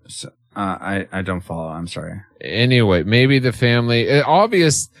 So, I don't follow. I'm sorry. Anyway, maybe the family,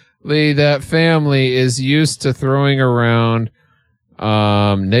 obviously that family is used to throwing around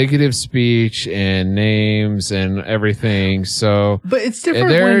negative speech and names and everything. So But it's different.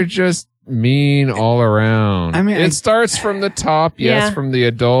 they're just mean all around. I mean, it starts from the top, from the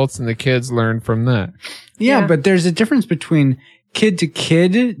adults, and the kids learn from that. Yeah, but there's a difference between kid to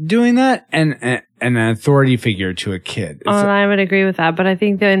kid doing that and an authority figure to a kid. I would agree with that, but I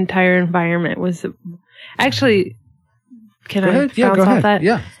think the entire environment was actually. Can I bounce off that?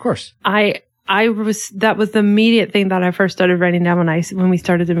 Yeah, of course. That was the immediate thing that I first started writing down when we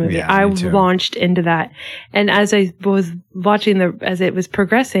started the movie. Yeah, I me too. launched into that. And as I was watching as it was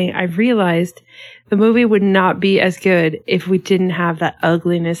progressing, I realized the movie would not be as good if we didn't have that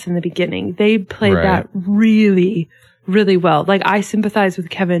ugliness in the beginning. They played that really, really well. Like, I sympathize with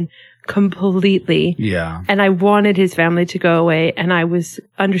Kevin completely. Yeah. And I wanted his family to go away, and I was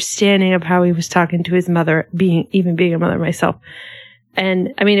understanding of how he was talking to his mother, being a mother myself.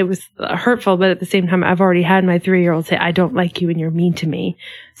 And I mean, it was hurtful, but at the same time, I've already had my 3-year-old say, I don't like you and you're mean to me.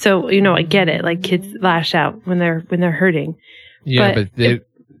 So, I get it. Like, kids lash out when they're hurting. Yeah,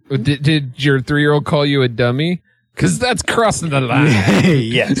 but Did your 3-year-old call you a dummy? Because that's crossing the line.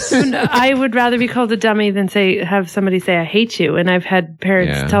 Yes. I would rather be called a dummy than have somebody say I hate you. And I've had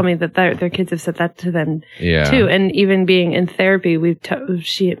parents tell me that their kids have said that to them too. And even being in therapy,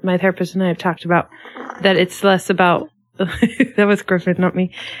 my therapist and I have talked about that it's less about that was Griffin, not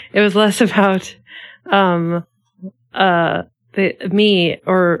me. It was less about me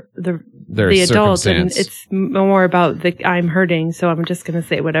or the adult, and it's more about I'm hurting, so I'm just going to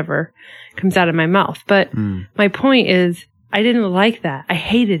say whatever comes out of my mouth. But my point is, I didn't like that. I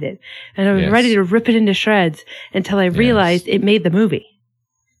hated it, and I was ready to rip it into shreds until I realized it made the movie.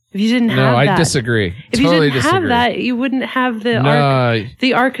 If you didn't have that, I disagree. If totally you didn't have that, you wouldn't have the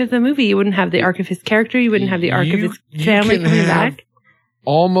arc of the movie. You wouldn't have the arc of his character. You wouldn't have the arc of his family coming back.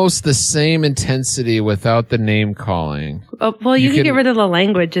 Almost the same intensity without the name calling. Oh, well, you can get rid of the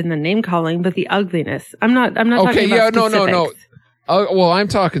language and the name calling, but the ugliness. I'm not talking about specifics. No. Well, I'm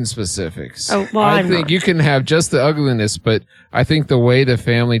talking specifics. Oh, well, I think you can have just the ugliness, but I think the way the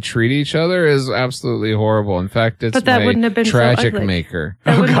family treat each other is absolutely horrible. In fact, it's that wouldn't have been tragic so ugly. maker.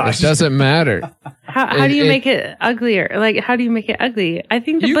 Oh gosh, it doesn't matter. How do you make it uglier? Like, how do you make it ugly? I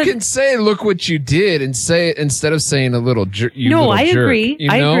think you can say, "Look what you did," and say it instead of saying a little jerk. I agree. You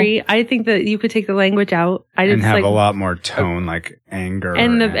know? I agree. I think that you could take the language out. And have a lot more tone, like anger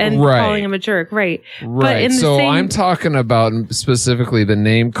and calling him a jerk, right? Right. But so I'm talking about specifically the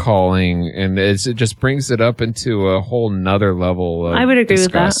name calling, and it just brings it up into a whole nother level of I would agree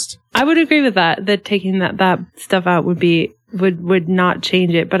disgust. with that. I would agree with that. That taking that stuff out would not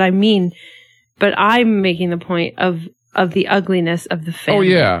change it. But but I'm making the point of the ugliness of the family.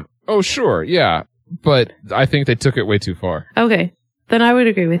 Oh yeah. Oh sure. Yeah. But I think they took it way too far. Okay. Then I would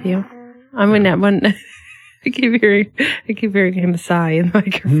agree with you. I'm in that one. I keep hearing him sigh in the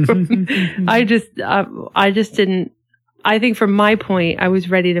microphone. I just didn't. I think from my point, I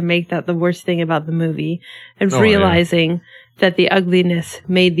was ready to make that the worst thing about the movie, and realizing that the ugliness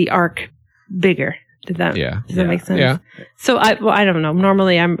made the arc bigger. Does that make sense? Yeah. So I don't know.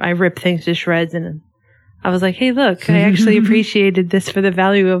 Normally I rip things to shreds, and I was like, hey, look, I actually appreciated this for the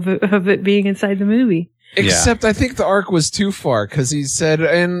value of it being inside the movie. Except I think the arc was too far because he said,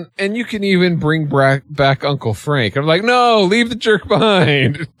 and you can even bring back Uncle Frank. I'm like, no, leave the jerk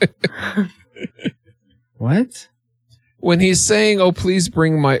behind. What? When he's saying,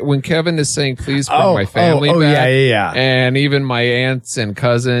 when Kevin is saying, please bring my family back. Yeah. And even my aunts and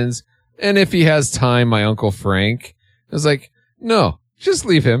cousins. And if he has time, my Uncle Frank. I was like, no, just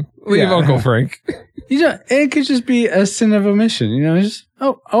leave him. Leave Uncle Frank. It could just be a sin of omission. Just,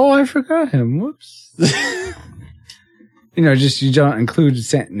 I forgot him. Whoops. You don't include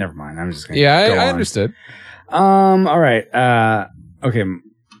Santa. Never mind. I'm just going to I understood. All right. Okay.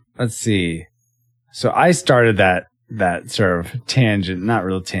 Let's see. So I started that sort of tangent, not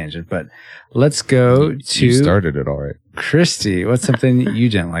real tangent, but let's go to. You started it all right. Christy, what's something you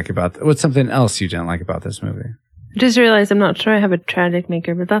didn't like about? What's something else you didn't like about this movie? I just realized I'm not sure I have a tragic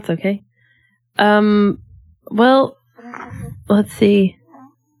maker, but that's okay. Well, let's see.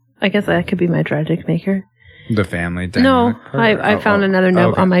 I guess that could be my tragic maker. The family dynamic. No, part? I found another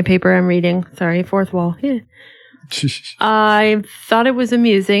note on my paper I'm reading. Sorry, fourth wall. Yeah. I thought it was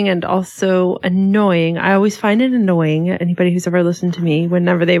amusing and also annoying. I always find it annoying. Anybody who's ever listened to me,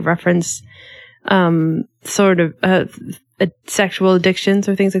 whenever they reference sort of sexual addictions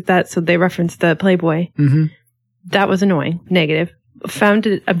or things like that, so they reference the Playboy. Mm-hmm. That was annoying. Negative. Found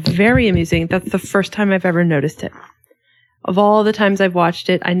it very amusing. That's the first time I've ever noticed it. Of all the times I've watched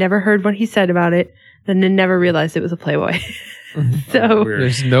it, I never heard what he said about it, and then never realized it was a Playboy. So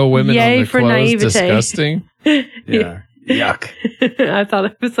there's no women on the clothes. Naivete. Disgusting. Yeah. Yuck.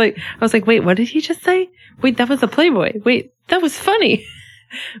 I was like, wait, what did he just say? Wait, that was a Playboy. Wait, that was funny.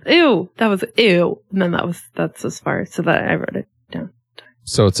 Ew. That was ew. And then that's as far. So that I wrote it down.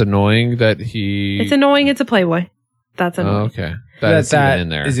 So it's annoying that it's annoying. It's a Playboy. That's annoying. Oh, okay. That's in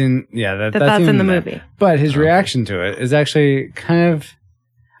there. That's in the movie. But his reaction to it is actually kind of,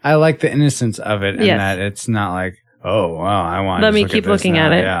 I like the innocence of it, and that it's not like, oh, wow, I want to let me keep looking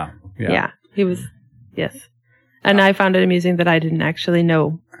at it. Yeah. He was, yes. And I found it amusing that I didn't actually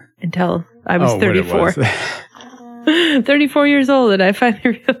know until I was 34. 34 years old, and I finally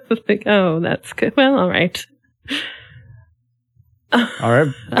realized, like, oh, that's good. Well, all right. All right.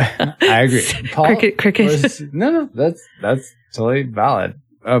 I agree. Paul, cricket. No, that's totally valid.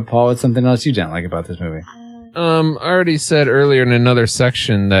 Paul, what's something else you didn't like about this movie? I already said earlier in another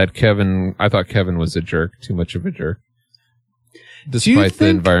section that I thought Kevin was a jerk, too much of a jerk, despite the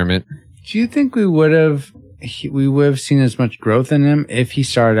environment. Do you think we would have we would have seen as much growth in him if he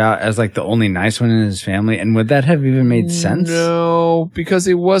started out as like the only nice one in his family? And would that have even made sense? No, because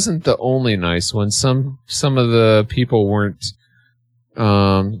he wasn't the only nice one. Some of the people weren't.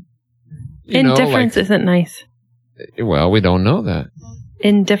 Indifference isn't nice. Well, we don't know that.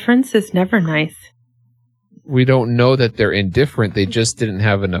 Indifference is never nice. We don't know that they're indifferent. They just didn't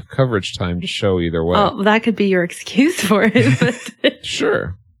have enough coverage time to show either way. Oh, that could be your excuse for it. But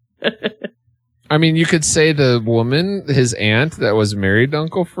Sure. I mean, you could say the woman, his aunt that was married to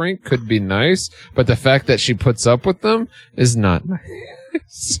Uncle Frank, could be nice, but the fact that she puts up with them is not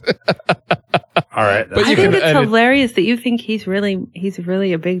nice. All right. But I you think can it's edit- hilarious that you think he's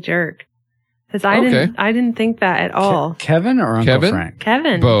really a big jerk. Because I didn't think that at all. Kevin or Uncle Kevin? Frank?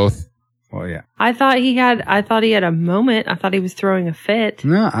 Kevin. Both. Well, yeah. I thought he had a moment. I thought he was throwing a fit.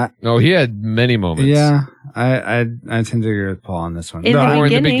 No, he had many moments. Yeah, I tend to agree with Paul on this one. In the Or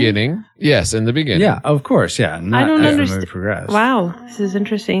in the beginning. beginning. Yes, in the beginning. Yeah, of course. Yeah, not I don't as the understand. movie progressed. Wow, this is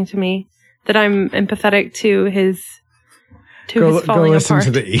interesting to me that I'm empathetic to his his falling go listen apart.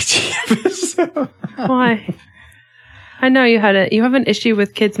 to the ET episode. Why? I know you have an issue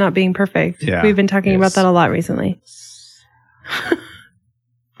with kids not being perfect. Yeah. We've been talking about that a lot recently.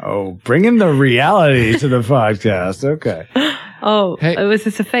 Oh, bringing the reality to the podcast. Okay. Oh, Hey. was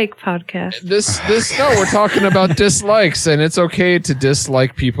this a fake podcast? No, we're talking about dislikes, and it's okay to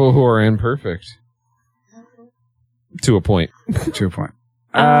dislike people who are imperfect. To a point. To a point.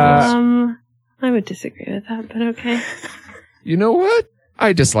 I would disagree with that, but okay. You know what?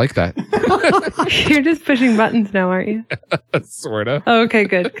 I dislike that. You're just pushing buttons now, aren't you? Sort of. Oh, okay,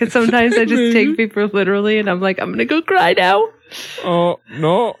 good. Because sometimes I just take people literally, and I'm like, I'm gonna go cry now. Oh,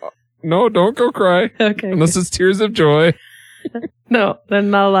 no, don't go cry. Okay. Unless it's tears of joy. No, there's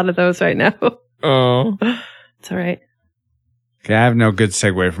not a lot of those right now. Oh. It's all right. Okay, I have no good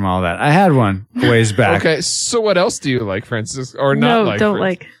segue from all that. I had one a ways back. Okay, so what else do you like, Francis? Or not No, like? don't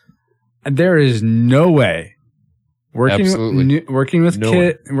Francis? like. There is no way Absolutely. working with No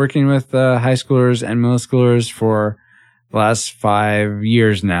high schoolers and middle schoolers for the last 5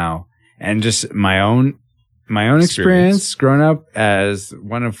 years now, and just my own experience growing up as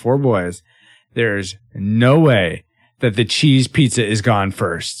one of 4 boys. There's no way that the cheese pizza is gone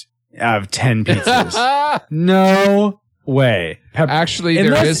first out of 10 pizzas. No way. Actually,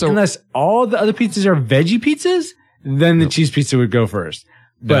 there is unless all the other pizzas are veggie pizzas, then the cheese pizza would go first.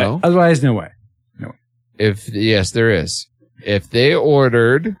 But No. otherwise, no way. Yes, there is. If they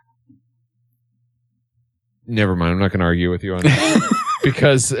ordered, never mind. I'm not going to argue with you on that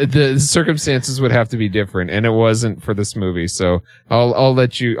because the circumstances would have to be different, and it wasn't for this movie. So I'll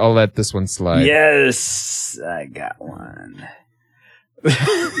let this one slide. Yes, I got one.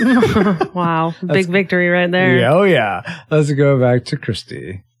 Wow, big victory right there. Yeah, oh yeah. Let's go back to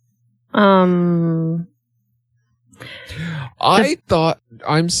Christy. I thought.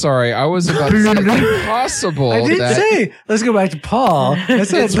 I'm sorry. I was about to say it's possible. I didn't that say. Let's go back to Paul. I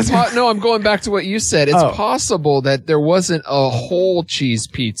said, No, I'm going back to what you said. It's Oh. possible that there wasn't a whole cheese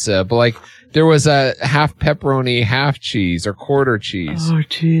pizza, but like there was a half pepperoni, half cheese, or quarter cheese. Oh,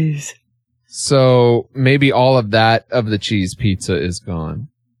 jeez. So maybe all of the cheese pizza is gone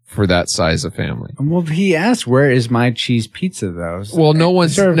for that size of family. Well, he asked, "Where is my cheese pizza?" Though. Well, no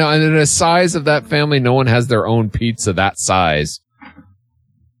one's Sure. no, and in the size of that family, no one has their own pizza that size.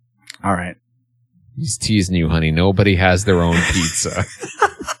 All right. He's teasing you, honey. Nobody has their own pizza.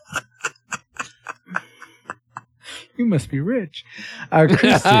 You must be rich, Christy.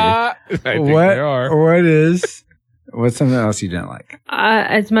 I think they are. What's something else you didn't like?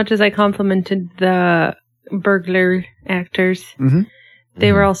 As much as I complimented the burglar actors, Mhm.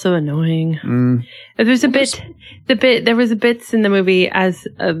 they were also annoying. There's there was bits in the movie as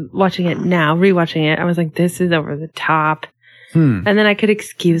watching it now, rewatching it. I was like, this is over the top. And then I could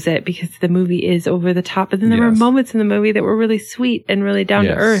excuse it because the movie is over the top. But then there were Yes. moments in the movie that were really sweet and really down to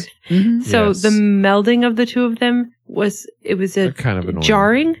Yes. earth. So Yes. the melding of the two of them was They're kind of annoying.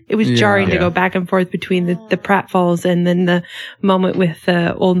 jarring. It was Yeah. jarring to Yeah. go back and forth between the pratfalls and then the moment with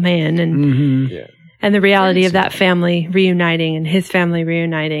the old man and Yeah. and the reality of that family reuniting and his family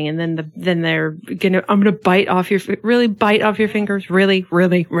reuniting, and then they're I'm gonna bite off your fingers, really bite.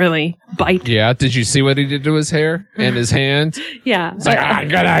 Yeah. Did you see what he did to his hair and his hand? Yeah. It's like,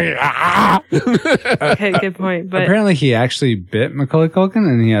 Okay, good point. But Apparently, he actually bit Macaulay Culkin,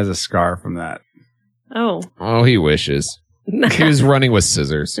 and he has a scar from that. oh, Oh, he wishes. He was running with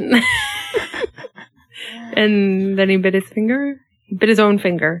scissors. and then he bit his finger. He bit his own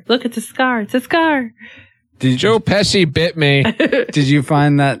finger. Look, it's a scar. It's a scar. Joe Pesci bit me. Did you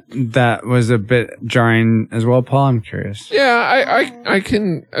find that was a bit jarring as well, Paul? I'm curious. Yeah, I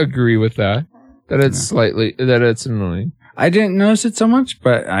can agree with that. that it's annoying. I didn't notice it so much,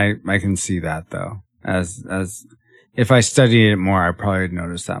 but I can see that though. As if I studied it more, I probably would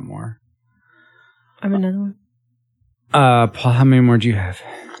notice that more. I have another one. Paul, how many more do you have?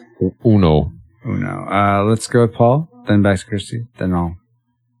 Uno. Let's go with Paul, then back to Christy, then I'll.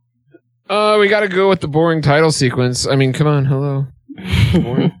 We gotta go with the boring title sequence. I mean, come on, hello.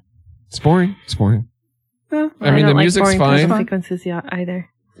 Boring. It's boring. I mean, the music's fine. Sequences either.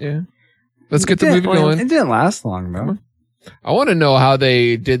 Yeah. Let's get the movie going. It didn't last long though. I want to know how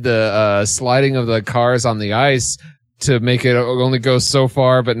they did the sliding of the cars on the ice to make it only go so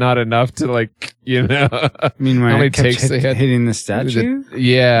far, but not enough to I mean, when it kept hitting the statue?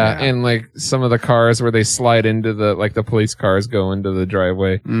 Yeah, and some of the cars where they slide into the police cars go into the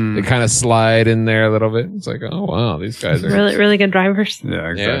driveway. They kind of slide in there a little bit. It's like, oh wow, these guys are really, really good drivers. Yeah,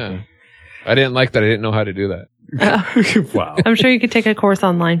 exactly. Yeah. I didn't like that. I didn't know how to do that. Wow. I'm sure you could take a course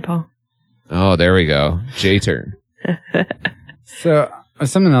online, Paul. Oh, there we go. J-turn. So,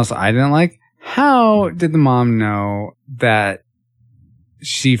 something else I didn't like. How did the mom know that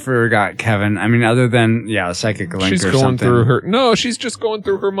she forgot Kevin? I mean, other than, a psychic link she's or going something. through her. No, she's just going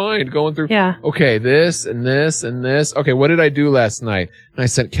through her mind. Going through. Yeah. Okay, this and this and this. Okay, what did I do last night? And I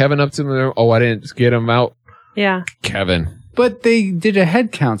sent Kevin up to the. Oh, I didn't get him out. Yeah. Kevin. But they did a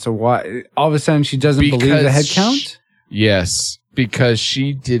head count, so why? All of a sudden, she doesn't believe the head count? Yes, because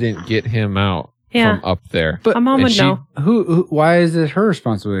she didn't get him out from up there. But a mom would know. Who? Why is it her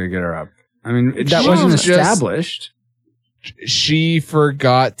responsibility to get her up? I mean, that wasn't established. She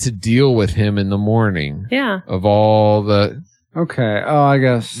forgot to deal with him in the morning. Yeah. Of all the... Okay. Oh, I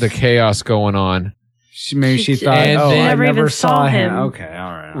guess. The chaos going on. She thought, I never saw him. Okay.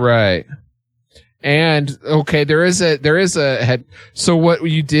 All right. Right. And, okay, there is a head... So what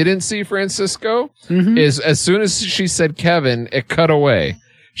you didn't see, Francisco, is as soon as she said Kevin, it cut away.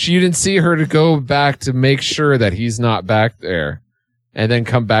 You didn't see her to go back to make sure that he's not back there. And then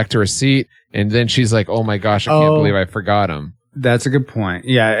come back to her seat, and then she's like, "Oh my gosh, I can't believe I forgot him." That's a good point.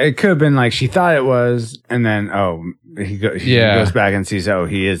 Yeah, it could have been like she thought it was, and then he goes back and sees,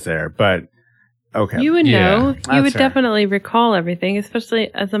 he is there. But okay, you would know. You would fair. Definitely recall everything, especially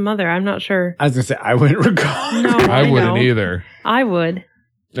as a mother. I'm not sure. I was gonna say I wouldn't recall. No, I wouldn't either. I would.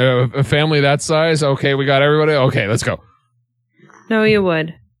 A family that size, okay, we got everybody. Okay, let's go. No, you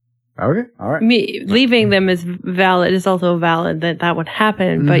would. Okay, all right. Me leaving them is valid. Is also valid that would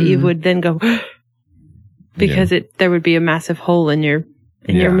happen, but you would then go because there would be a massive hole in your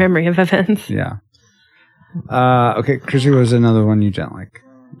memory of events. Yeah. Okay, Chrissy, was another one you didn't like?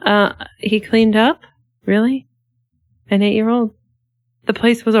 He cleaned up. Really? An 8-year-old. The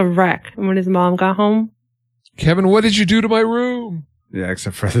place was a wreck. And when his mom got home, Kevin, what did you do to my room? Yeah,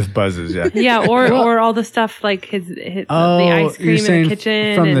 except for the buzzes. Yeah. Yeah, or all the stuff like his the ice cream in the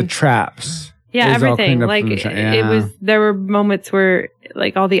kitchen from the traps. Yeah, everything. Like it was. There were moments where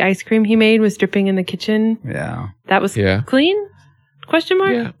like all the ice cream he made was dripping in the kitchen. Yeah, that was clean. Question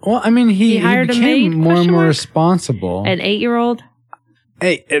mark. Yeah. Well, I mean, he hired became a maid, more and more responsible. An 8-year-old.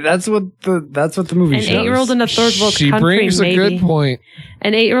 Hey, that's what the movie shows. An 8-year-old in a third world country. She brings a good point.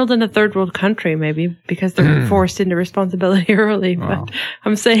 An 8-year-old in a third world country, maybe because they're forced into responsibility early. Wow. But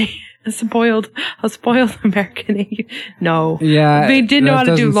I'm saying a spoiled American. No. Yeah. They didn't know how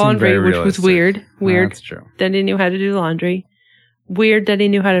to do laundry, which was weird. Weird. No, that's true. That he knew how to do laundry. Weird that he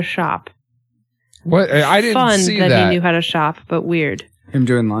knew how to shop. What? I didn't see that. Fun that he knew how to shop, but weird. Him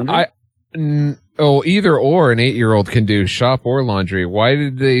doing laundry? Either or, an 8-year-old can do shop or laundry.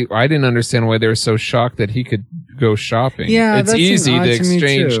 I didn't understand why they were so shocked that he could go shopping. Yeah, it's easy to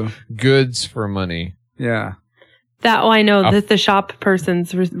exchange goods for money. Yeah. I know that the shop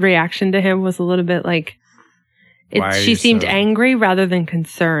person's reaction to him was a little bit like, she seemed angry rather than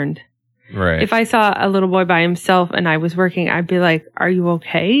concerned. Right. If I saw a little boy by himself and I was working, I'd be like, are you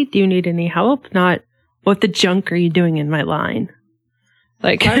okay? Do you need any help? Not, what the junk are you doing in my line?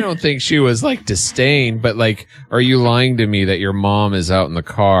 Like, I don't think she was like disdain, but like, are you lying to me that your mom is out in the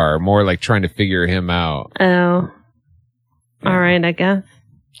car? More like trying to figure him out. Oh. All right, I guess.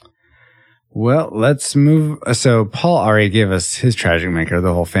 Well, let's move. So Paul already gave us his tragic maker,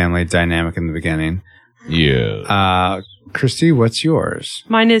 the whole family dynamic in the beginning. Yeah. Christy, what's yours?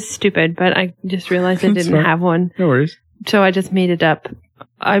 Mine is stupid, but I just realized I didn't have one. No worries. So I just made it up.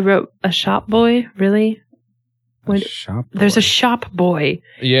 I wrote a shop boy. Really? There's a shop boy.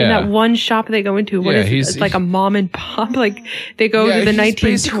 Yeah. In that one shop they go into. It's like a mom and pop. Like they go to the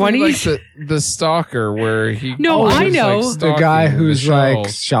 1920s. Like the stalker where he. No, I know. Like the guy who's like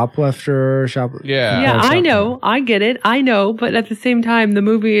shoplifter. Yeah. Yeah, I know. I get it. I know. But at the same time, the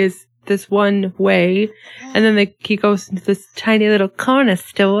movie is this one way. And then he goes into this tiny little corner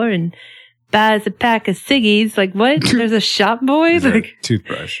store and buys a pack of ciggies. Like, what? There's a shop boy? It's a Like,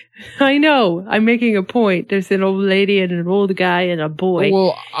 toothbrush. I know. I'm making a point. There's an old lady and an old guy and a boy.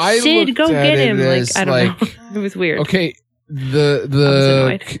 Well, I Sid, looked go at get it him. Like, as, I don't know. It was weird. Okay,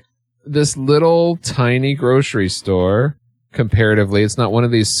 annoyed. this little tiny grocery store, comparatively, it's not one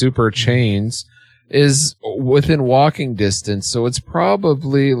of these super chains, is within walking distance, so it's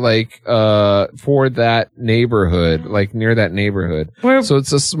probably like for that neighborhood, like near that neighborhood. So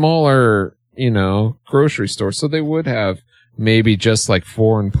it's a smaller, grocery store. So they would have maybe just like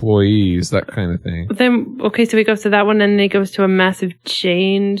 4 employees, that kind of thing. Then, okay, so he goes to that one, and then he goes to a massive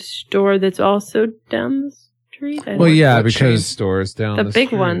chain store that's also down the street. Well, yeah, What chain because stores down the the big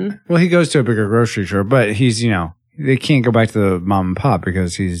street? one. well, he goes to a bigger grocery store, but he's they can't go back to the mom and pop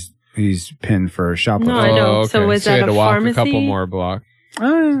because he's pinned for shoplifting. No, I know. So is he that had a to walk pharmacy? a couple more blocks.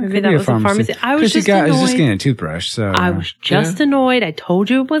 Maybe that was a pharmacy. I was just just getting annoyed. a toothbrush. So I was just annoyed. I told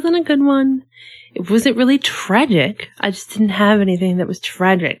you it wasn't a good one. It wasn't really tragic. I just didn't have anything that was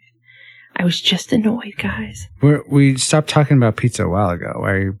tragic. I was just annoyed, guys. we stopped talking about pizza a while ago.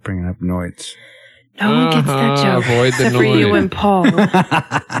 Why are you bringing up Noids? No one gets that joke. Avoid the Except for you noise. and Paul.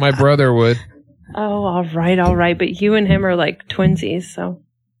 My brother would. Oh, all right. But you and him are like twinsies, so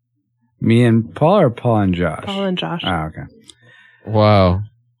Me and Paul, or Paul and Josh? Paul and Josh. Oh, okay. Wow.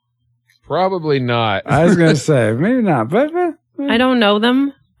 Probably not. I was gonna say maybe not, but I don't know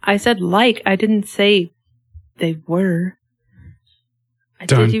them. I said like. I didn't say they were. I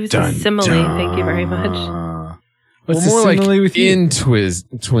did use a simile. Thank you very much. What's more the like simile with you? in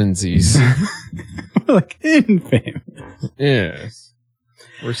twinsies. Like in fame. Yes.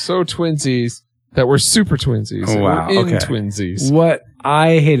 We're so twinsies that we're super twinsies. Oh, and wow. We're in Okay. twinsies. What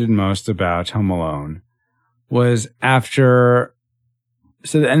I hated most about Home Alone was after.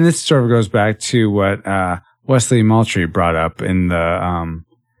 So, and this sort of goes back to what Wesley Moultrie brought up in the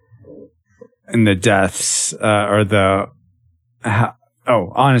deaths or the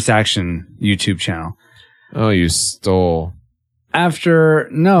Honest Action YouTube channel. Oh, you stole. After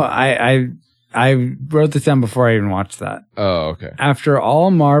I wrote this down before I even watched that. Oh, okay. After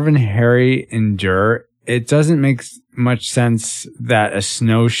all Marv and Harry endure, it doesn't make much sense that a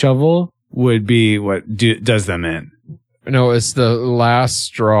snow shovel would be what does them in. No, it's the last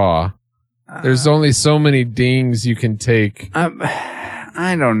straw. There's only so many dings you can take.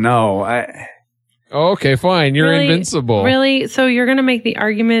 I don't know. Oh, okay, fine. You're Really? invincible. Really? So you're going to make the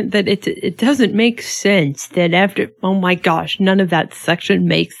argument that it doesn't make sense that after, oh my gosh, none of that section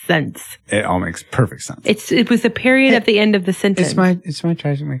makes sense. It all makes perfect sense. It was a period at the end of the sentence. It's my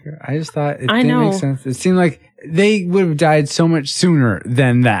tragic maker. I just thought it I didn't know. make sense. It seemed like they would have died so much sooner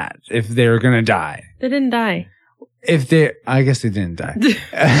than that if they were going to die. They didn't die. I guess they didn't die.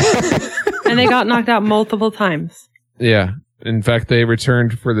 And they got knocked out multiple times. Yeah. In fact, they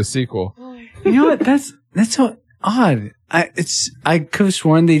returned for the sequel. You know what? That's so odd. I could have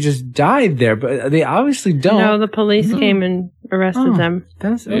sworn they just died there, but they obviously don't. No, the police came and arrested them.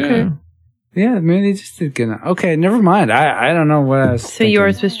 That's okay. Yeah, maybe they just did get out. Okay, never mind. I don't know what I was So thinking.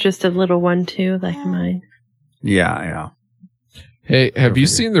 yours was just a little one too, like mine. Yeah. Hey, have you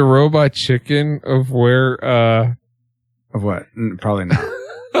seen the Robot Chicken of where, Of what? Probably not.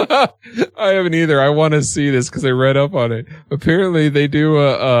 I haven't either. I want to see this because I read up on it. Apparently, they do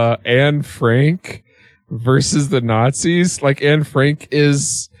a Anne Frank versus the Nazis. Like Anne Frank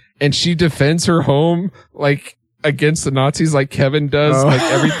and she defends her home like against the Nazis, like Kevin does, like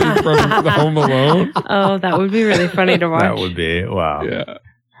everything from the Home Alone. Oh, that would be really funny to watch. That would be wow. Yeah.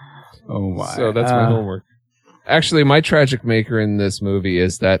 Oh my. So that's my homework. Actually, my tragic maker in this movie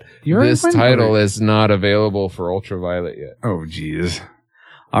is that You're this right. title is not available for Ultraviolet yet. Oh geez.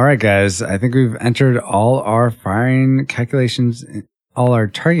 All right, guys. I think we've entered all our targeting calculations into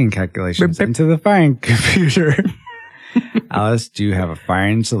the firing computer. Alice, do you have a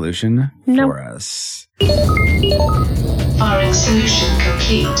firing solution for us? Firing solution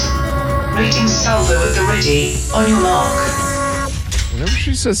complete. Rating salvo at the ready. On your mark. Whenever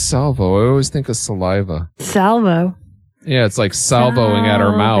she says salvo, I always think of saliva. Salvo. Yeah, it's like salvoing at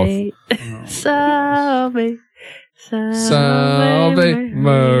her mouth. Salve. Salve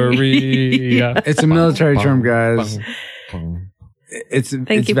Maria. It's a military term, guys. It's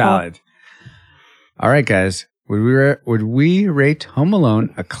you, valid. All right, guys. Would we rate Home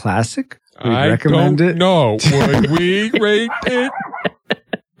Alone a classic? We'd recommend it. No, would we rate it?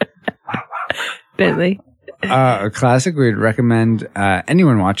 Bentley. A classic, we'd recommend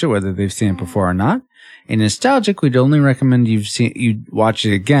anyone watch it, whether they've seen it before or not. A nostalgic, we'd only recommend you'd watch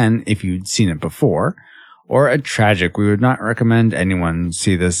it again if you'd seen it before. Or a tragic, we would not recommend anyone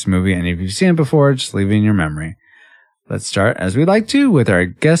see this movie, and if you've seen it before, just leave it in your memory. Let's start, as we like to, with our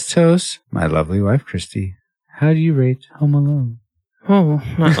guest host, my lovely wife, Christy. How do you rate Home Alone? Oh,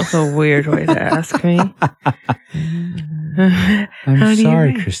 that was a weird way to ask me. I'm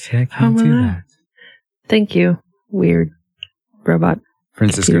sorry, Christy. I can't do that. Thank you, weird robot.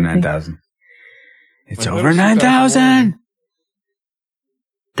 Francisco computer thing. 9000. It's I over noticed you got 9,000.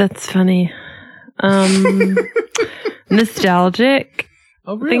 That's funny. Nostalgic.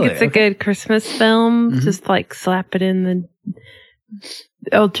 Oh, I think it's a good Christmas film. Mhm. Just like slap it in the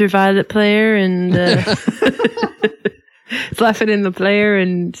ultraviolet player and slap it in the player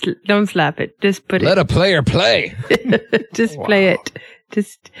and don't slap it. Just put Let a player play. it. Just play it.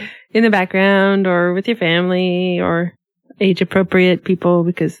 Just in the background or with your family or age appropriate people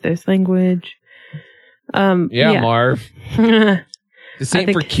because there's language. Yeah, Marv. This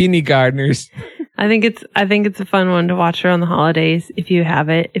ain't for kindergartners. I think it's a fun one to watch around the holidays if you have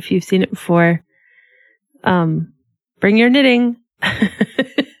it. If you've seen it before, bring your knitting.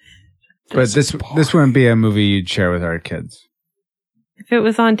 But this wouldn't be a movie you'd share with our kids. If it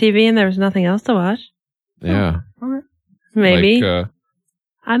was on TV and there was nothing else to watch, Yeah. maybe. Like,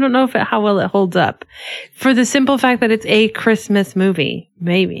 I don't know how well it holds up. For the simple fact that it's a Christmas movie,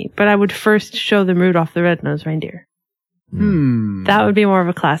 maybe. But I would first show them Rudolph the Red-Nosed Reindeer. That would be more of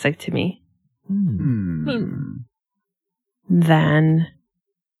a classic to me than.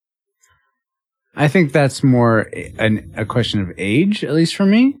 I think that's more a question of age, at least for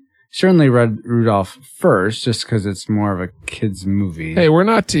me. Certainly read Rudolph first, just because it's more of a kid's movie. hey, we're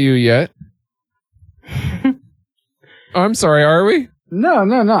not to you yet. I'm sorry, are we? No.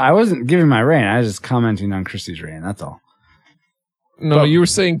 I wasn't giving my reign. I was just commenting on Christy's reign. That's all. No, But- you were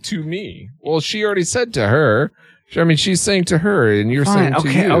saying to me. Well, she already said to her. I mean, she's saying to her, and you're Fine, saying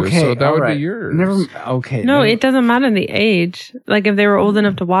to you. okay, So that all would right. be yours. No, it doesn't matter the age. Like if they were old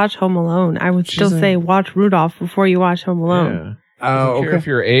enough to watch Home Alone, I would still say watch Rudolph before you watch Home Alone. Yeah. Oh, Don't care if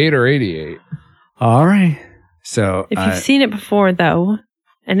you're 8 or 88. All right. So If you've seen it before, though,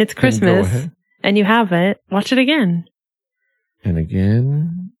 and it's Then go Christmas, ahead. and you have it, watch it again. And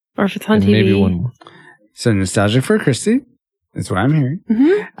again. Or if it's on And TV. maybe one more. so nostalgic for Christy. That's what I'm hearing.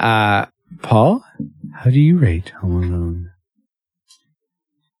 Mhm. Paul, how do you rate Home Alone?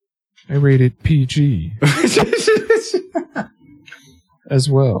 I rated PG as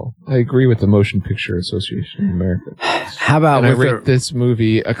well. I agree with the Motion Picture Association of America. How about And I with rate this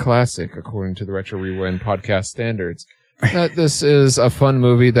movie a classic according to the Retro Rewind podcast standards. That this is a fun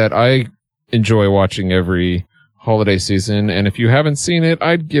movie that I enjoy watching every holiday season. And if you haven't seen it,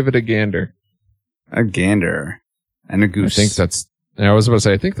 I'd give it a gander. a gander and a goose? I was about to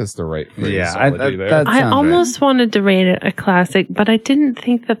say, I think that's the right phrase. Yeah, there. I sounds almost wanted to rate it a classic, but I didn't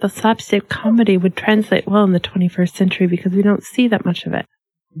think that the slapstick comedy would translate well in the 21st century because we don't see that much of it.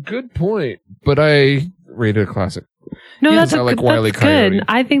 Good point. But I rated a classic. No, Yeah, that's, I like Wile E. that's good. Coyote.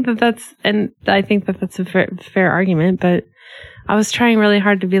 I think that's a fair argument, but I was trying really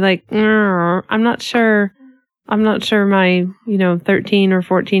hard to be like, I'm not sure my, 13 or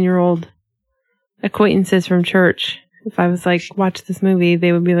 14-year-old acquaintances from church, if I was like, watch this movie,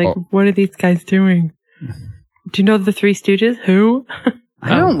 they would be like, what are these guys doing? Do you know the Three Stooges? Who?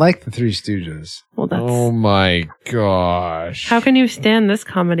 I don't like the Three Stooges. Well, that's. Oh my gosh. How can you stand this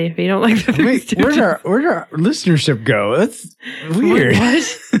comedy if you don't like the Three Wait, Stooges? where'd our listenership go? That's weird.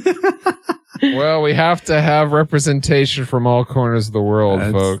 What? Well, we have to have representation from all corners of the world,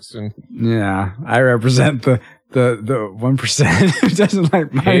 That's- folks. And Yeah, I represent the 1% who doesn't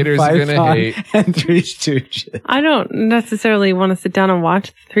like my Haters are gonna Python hate. and Three Stooges. I don't necessarily want to sit down and watch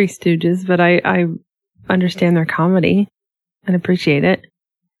the Three Stooges, but I understand their comedy and appreciate it.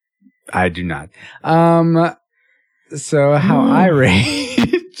 I do not. So how I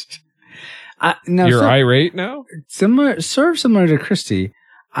rate? you're irate now? similar to Christy.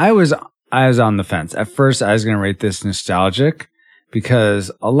 I was on the fence. At first, I was going to rate this nostalgic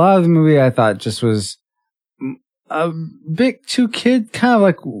because a lot of the movie I thought just was a bit too kid, kind of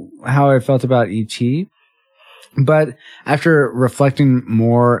like how I felt about E.T. But after reflecting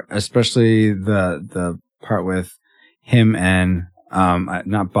more, especially the part with him and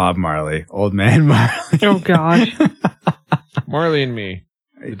not Bob Marley, Old Man Marley. Oh gosh. Marley and Me.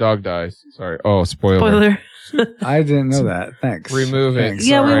 The dog dies. Sorry. Oh, spoiler. Spoiler. I didn't know that. Thanks. Remove it. Thanks.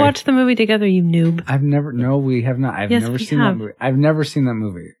 Yeah, we Sorry. watched the movie together, you noob. We have not. I've Yes, never we seen have. that movie. I've never seen that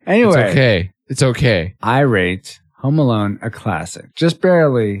movie. It's Anyway, okay. It's okay. I rate Home Alone a classic. Just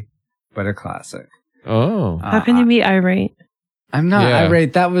barely, but a classic. Oh. How can you be irate? I'm not Yeah.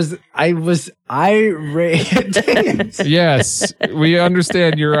 irate. I was irate. Dang it. Yes, we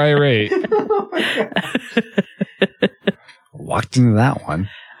understand you're irate. Walked into that one.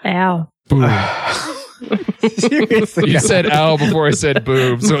 Ow. Seriously. You said ow before I said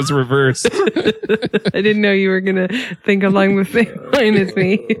boob, so it's reversed. I didn't know you were going to think along the same line as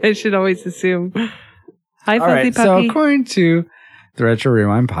me. I should always assume. Hi, All Fuzzy right, so Puppy. according to the Retro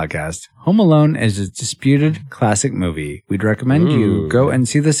Rewind podcast, Home Alone is a disputed classic movie. We'd recommend you Ooh. go and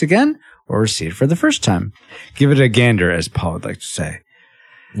see this again or see it for the first time. Give it a gander, as Paul would like to say.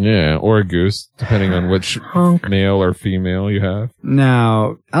 Yeah, or a goose, depending on which Honk. male or female you have.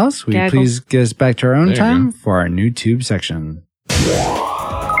 Now, Alice, will you Gaggle. please get us back to our own There you time for our new tube section?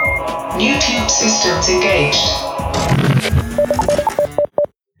 New tube systems engaged.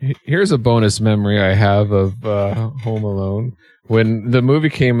 Here's a bonus memory I have of Home Alone. When the movie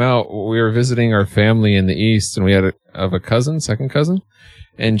came out, we were visiting our family in the East, and we had a second cousin,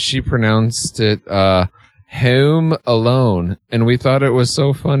 and she pronounced it Home Alone, and we thought it was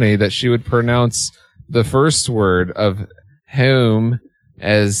so funny that she would pronounce the first word of home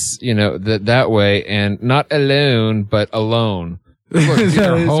as, that way, and not alone, but alone. Look, it's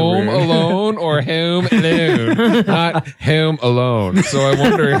That either is home weird. alone or home alone, not home alone. So I'm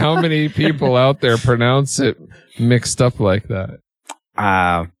wondering how many people out there pronounce it mixed up like that.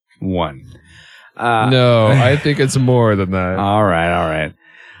 One. No, I think it's more than that. All right,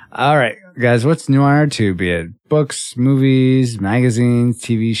 guys. What's new on our tube? Be it books, movies, magazines,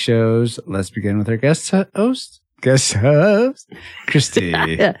 TV shows. Let's begin with our guest host, Christy.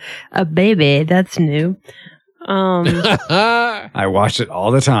 A baby. That's new. I watch it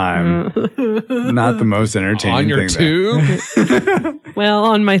all the time. Not the most entertaining On your thing. tube? Well,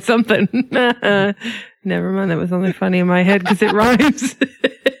 on my something. Never mind. That was only funny in my head because it rhymes.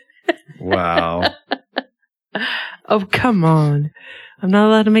 Wow. Oh, come on. I'm not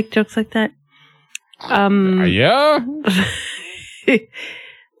allowed to make jokes like that. Yeah?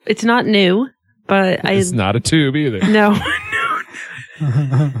 It's not new, but It's not a tube either. No.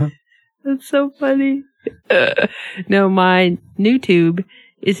 That's so funny. No, my new tube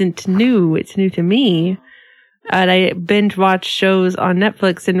isn't new. It's new to me. And I binge watch shows on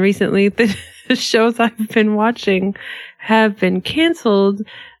Netflix, and recently the shows I've been watching have been canceled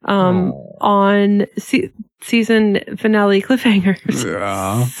on season finale cliffhangers.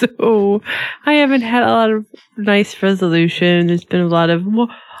 Yeah. So I haven't had a lot of nice resolution. There's been a lot of,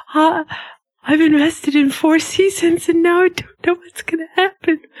 I've invested in 4 seasons and now I don't know what's going to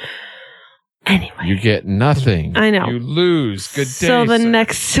happen. Anyway. You get nothing. I know. You lose. Good day. So the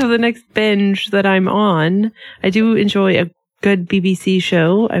next binge that I'm on, I do enjoy a good BBC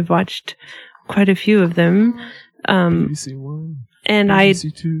show. I've watched quite a few of them. BBC 1. And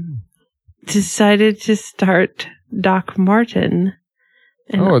BBC 2. I decided to start Doc Martin.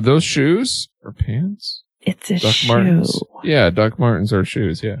 And Oh, are those shoes or pants? it's a Doc show. Martens. Yeah, Doc Martens are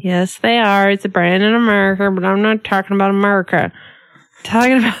shoes. Yeah. Yes, they are. It's a brand in America, but I'm not talking about America. I'm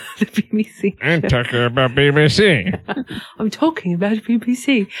talking about the BBC. I'm talking about BBC. I'm talking about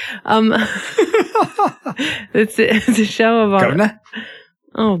BBC. It's a show about. Governor?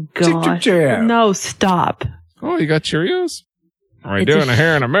 Oh Chip, God! chip, chip. No, stop. Oh, you got Cheerios? Are we It's a doing it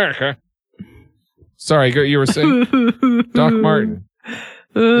here in America? Sorry, you were saying Doc Martin.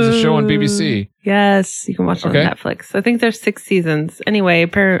 There's a show on BBC. Yes, you can watch it Okay. on Netflix. I think there's 6 seasons. Anyway,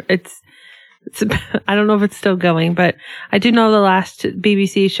 it's I don't know if it's still going, but I do know the last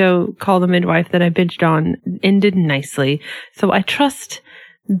BBC show, Call the Midwife, that I binged on ended nicely. So I trust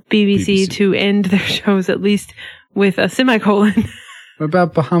BBC to end their shows at least with a semicolon. What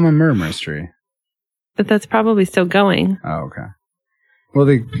about Bahama Murder Mystery? But that's probably still going. Oh, okay. Well,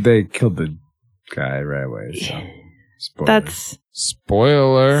 they killed the guy right away. So spoilers. That's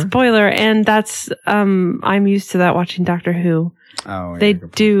Spoiler. spoiler, and that's I'm used to that watching Doctor Who. oh, yeah, They good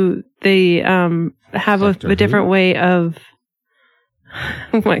point. do. They have Doctor a different Who? way of.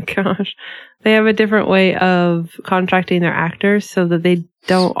 Oh my gosh, they have a different way of contracting their actors so that they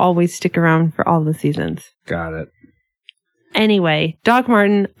don't always stick around for all the seasons. Got it. Anyway, Doc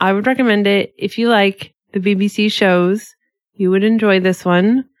Martin, I would recommend it if you like the BBC shows. You would enjoy this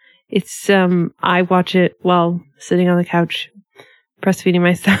one. It's I watch it while sitting on the couch, breastfeeding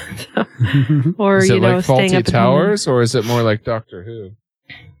my son, or Is it like staying Faulty up at home. Towers, or is it more like Doctor Who?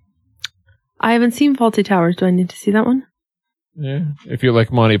 I haven't seen Faulty Towers. Do I need to see that one? Yeah. If you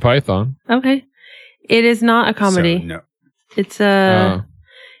like Monty Python. Okay. It is not a comedy. So, no. It's Oh.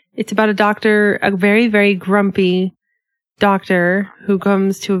 it's about a doctor, a very, very grumpy doctor who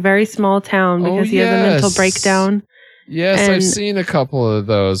comes to a very small town because he has a mental yes. breakdown. Yes, And- I've seen a couple of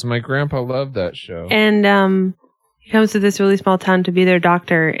those. My grandpa loved that show. And he comes to this really small town to be their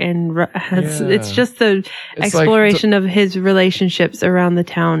doctor, and it's just the It's exploration of his relationships around the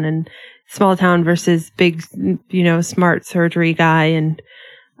town and small town versus big, smart surgery guy. And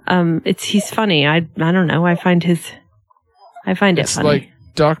he's funny. I don't know. I find it It's funny. like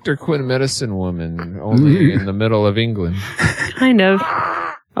Dr. Quinn Medicine Woman, only in the middle of England. Kind of.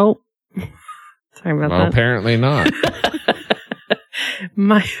 Oh, sorry about Well, that. apparently not.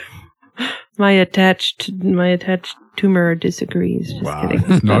 My attached tumor disagrees. Just Wow, kidding.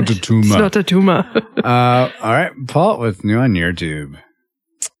 it's not a tumor. It's not a tumor. All right, Paul, what's new on your tube?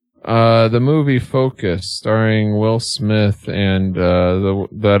 The movie Focus, starring Will Smith and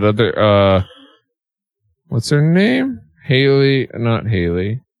that other what's her name?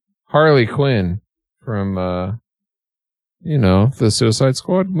 Harley Quinn from the Suicide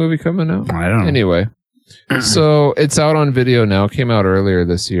Squad movie coming out. I don't know. Anyway, so it's out on video now. It came out earlier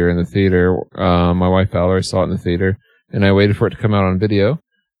this year in the theater. My wife Valerie saw it in the theater, and I waited for it to come out on video.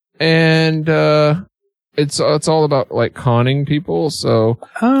 And it's all about like conning people. So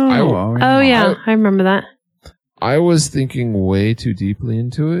Oh yeah, I remember that. I was thinking way too deeply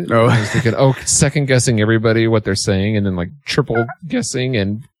into it. Oh. I was thinking, second guessing everybody what they're saying, and then like triple guessing.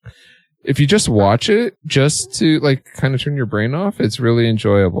 And if you just watch it, just to like kind of turn your brain off, it's really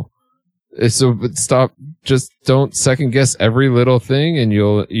enjoyable. Just don't second guess every little thing, and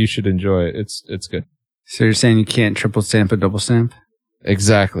you should enjoy it. It's good. So you're saying you can't triple stamp a double stamp?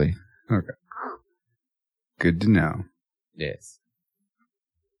 Exactly. Okay. Good to know. Yes.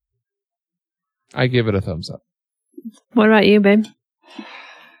 I give it a thumbs up. What about you, babe?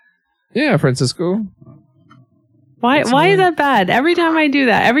 Yeah, Francisco. Why is that bad? Every time I do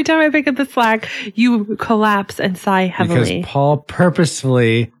that, every time I pick up the slack, you collapse and sigh heavily. Because Paul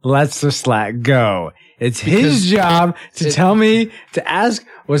purposefully lets the slack go. It's his job to tell me to ask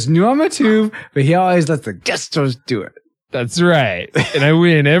what's new on my tube, but he always lets the guest host do it. That's right. And I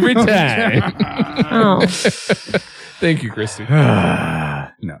win every time. Oh. Thank you, Christy.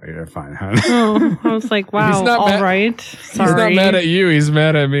 No, you're fine, hon. Oh, I was like, wow, He's not all mad- right. Sorry. He's not mad at you. He's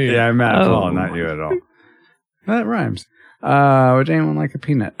mad at me. Yeah, I'm mad at Oh. Paul, not you at all. That rhymes. Would anyone like a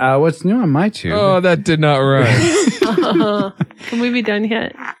peanut? What's new on my tube? Oh, that did not rhyme. Can we be done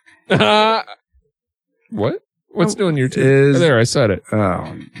yet? What? What's new on your tube? Is- There, I said it.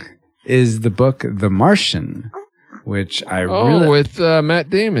 Is the book The Martian, which I With Matt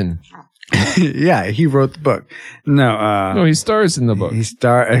Damon. yeah, he wrote the book. No, he stars in the book. He's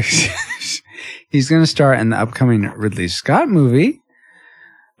going to star in the upcoming Ridley Scott movie.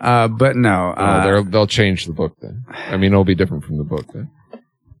 But no. They'll change the book then. I mean, it'll be different from the book then.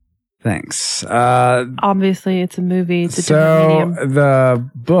 Thanks. Obviously, it's a movie. It's a different medium. The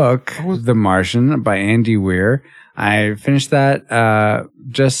book, The Martian by Andy Weir, I finished that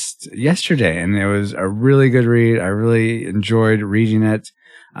just yesterday, and it was a really good read. I really enjoyed reading it.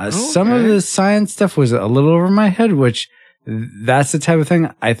 Some of the science stuff was a little over my head, which that's the type of thing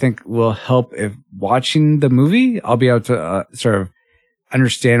I think will help if watching the movie, I'll be able to sort of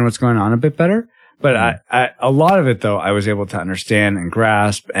understand what's going on a bit better. But a lot of it, though, I was able to understand and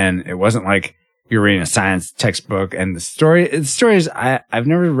grasp, and it wasn't like you're reading a science textbook. And the story is, I've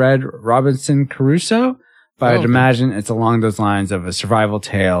never read Robinson Crusoe, but I'd imagine it's along those lines of a survival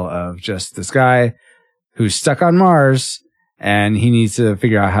tale of just this guy who's stuck on Mars, and he needs to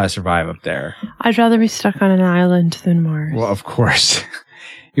figure out how to survive up there. I'd rather be stuck on an island than Mars. Well, of course.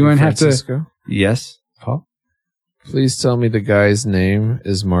 You wouldn't have to. Francisco? Yes, Paul? Please tell me the guy's name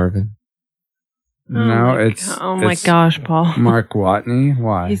is Marvin. No, Oh my gosh, Paul. Mark Watney.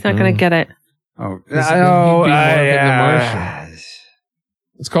 Why? He's not going to get it. Oh, He'd be Marvin the Martian.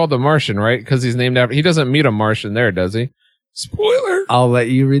 It's called The Martian, right? Because he's named after. He doesn't meet a Martian there, does he? Spoiler. I'll let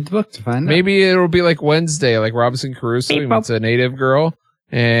you read the book to find out. Maybe it'll be like Wednesday, like Robinson Crusoe. He meets a native girl,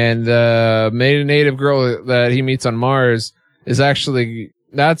 and native girl that he meets on Mars is actually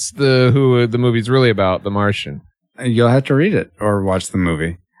that's who the movie's really about, The Martian. You'll have to read it or watch the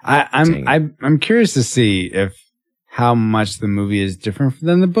movie. I'm curious to see how much the movie is different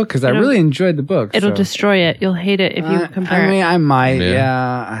than the book, because I really enjoyed the book. It'll destroy it. You'll hate it if you compare I mean, it. I might.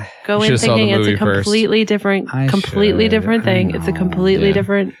 Yeah. Go in thinking it's a completely different thing. It's a completely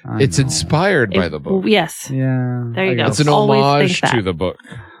different. It's inspired by the book. Yes. Yeah. There you go. It's an Always homage think that. to the book.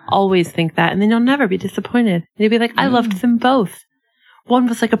 Always think that, and then you'll never be disappointed. You'll be like, I loved them both. One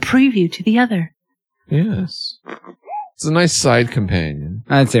was like a preview to the other. Yes. It's a nice side companion.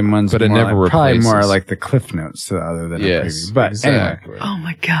 I'd say one's but it never like, probably replaces. more like the cliff notes to the other than a preview. But exactly. Oh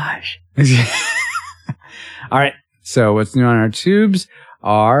my gosh. Anyway. All right. So what's new on our tubes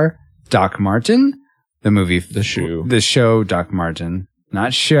are Doc Martin, the movie, the show Doc Martin,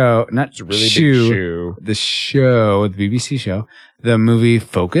 not show, not it's a really shoe, big shoe. The show, the BBC show, the movie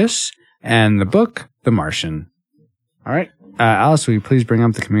Focus, and the book The Martian. All right. Alice, will you please bring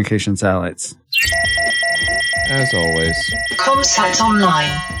up the communication satellites? As always. Comsat online.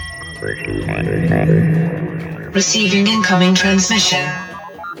 Receiving incoming transmission.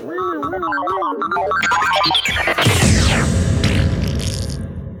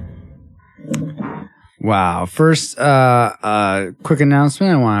 Wow. First, quick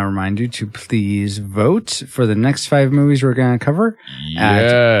announcement. I want to remind you to please vote for the next 5 movies we're going to cover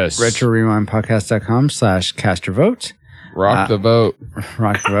Yes. at retrorewindpodcast.com/cast your vote. Rock the vote.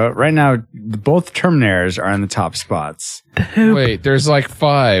 Rock the vote. Right now, both Terminators are in the top spots. Wait, there's like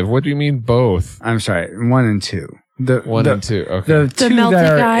 5. What do you mean both? I'm sorry, 1 and 2. The 1 and 2. Okay. The 2 melty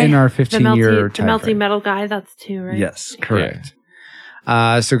that are guy, in our the 15-year melty time frame. metal guy, that's 2, right? Yes, correct.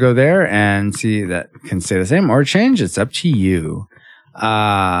 So go there and see that can stay the same or change. It's up to you.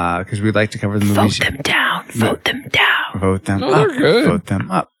 Because we'd like to cover the movies. Vote them down. Vote them down. Vote them No, up. they're good. Vote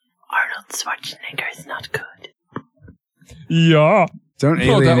them up. Arnold Schwarzenegger is not good. Yeah. Don't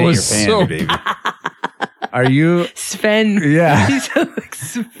Oh, that alienate was your fan, so- baby. Are you? Sven. Yeah. He's like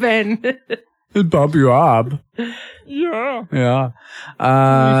Sven. Bob you up. Yeah. Yeah.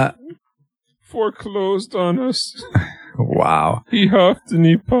 Foreclosed on us. Wow. He huffed and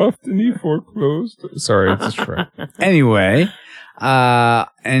he puffed and he foreclosed. Sorry, it's a Shrek. Anyway,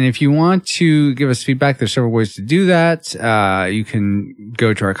 and if you want to give us feedback, there's several ways to do that. You can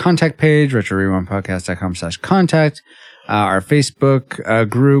go to our contact page, retrorewindpodcast.com/contact, our Facebook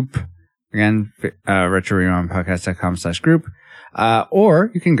group, again, retrorewindpodcast.com/group,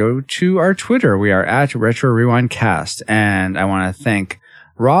 or you can go to our Twitter. We are at retrorewindcast, and I want to thank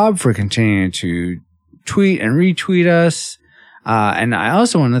Rob for continuing to tweet and retweet us. And I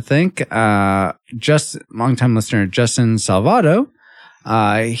also want to thank longtime listener Justin Salvato.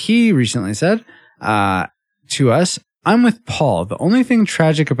 He recently said to us, "I'm with Paul. The only thing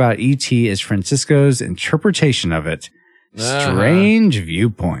tragic about E.T. is Francisco's interpretation of it. Strange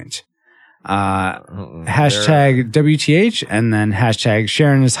viewpoint." Hashtag WTH and then hashtag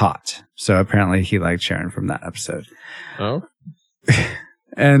Sharon is hot. So apparently he liked Sharon from that episode. Oh.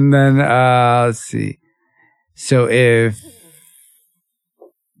 And then let's see. So if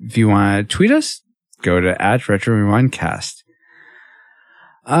you want to tweet us, go to @RetroRewindCast.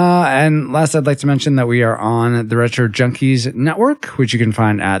 And last, I'd like to mention that we are on the Retro Junkies Network, which you can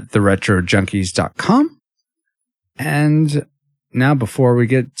find at theretrojunkies.com. And now, before we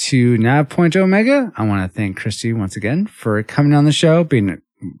get to Nav Point Omega, I want to thank Christy once again for coming on the show, being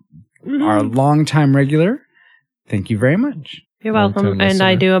our longtime regular. Thank you very much. You're Long-time welcome. And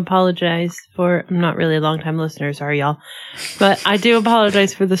I listener. do apologize for, I'm not really a long-time listener, sorry y'all. But I do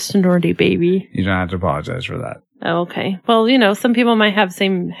apologize for the Snorty baby. You don't have to apologize for that. Oh, okay. Well, some people might have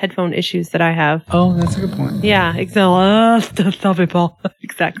same headphone issues that I have. Oh, that's a good point. Yeah, exactly. Some people.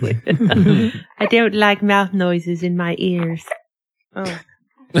 Exactly. I don't like mouth noises in my ears. Oh.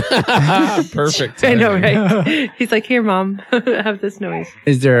 Perfect. I know, timing. right? He's like, here, Mom, have this noise.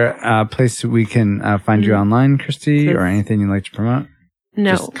 Is there a place we can find you online, Christy, or anything you'd like to promote?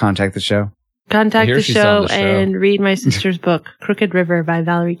 No. Just contact the show. Contact Here the she's show on the show. and read my sister's book, Crooked River by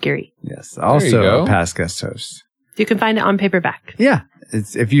Valerie Geary. Yes. you Also go. a past guest host. You can find it on paperback. Yeah.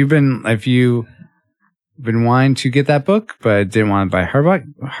 It's if you've been wanting to get that book but didn't want to buy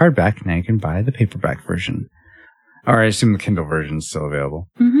hardback, now you can buy the paperback version. Or I assume the Kindle version is still available.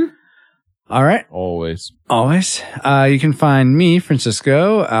 Mm-hmm. All right. Always. Always. You can find me,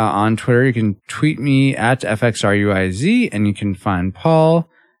 Francisco, on Twitter. You can tweet me at FXRUIZ, and you can find Paul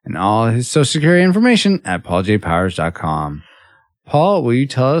and all his social security information at pauljpowers.com. Paul, will you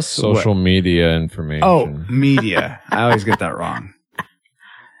tell us Social media information. Oh, media. I always get that wrong.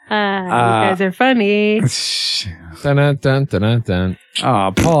 You guys are funny. Dun, dun, dun, dun, dun.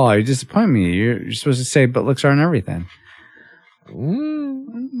 Oh, Paul, you disappoint me. You're supposed to say, but looks aren't everything.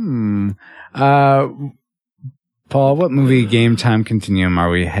 Paul, what movie game time continuum are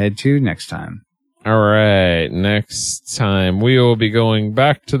we head to next time? All right. Next time we will be going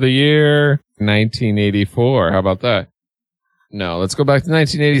back to the year 1984. How about that? No, let's go back to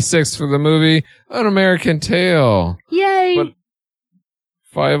 1986 for the movie An American Tail. Yay! But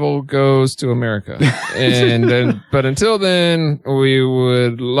Fievel goes to America. But until then, we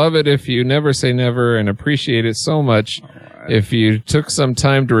would love it if you never say never and appreciate it so much if you took some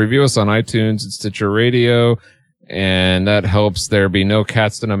time to review us on iTunes and Stitcher Radio. And that helps there be no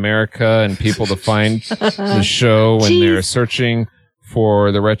cats in America and people to find the show when they're searching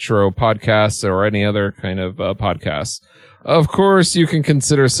for the Retro Podcasts or any other kind of podcasts. Of course, you can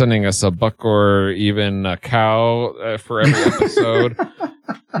consider sending us a buck or even a cow for every episode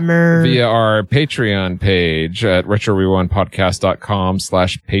via our Patreon page at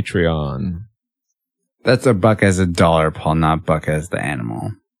retrorewindpodcast.com/Patreon. That's a buck as $1, Paul, not buck as the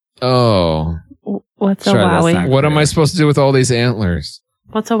animal. Oh. What's a Sorry, that's wowie? not- What am I supposed to do with all these antlers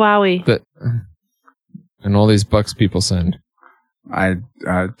What's a wowie? that and all these bucks people send? I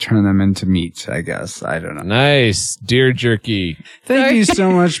turn them into meat, I guess. I don't know. Nice deer jerky. Thank you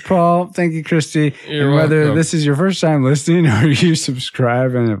so much, Paul. Thank you, Christy. You're and whether welcome. this is your first time listening or you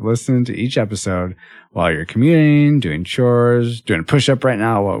subscribe and have listened to each episode while you're commuting, doing chores, doing a push-up right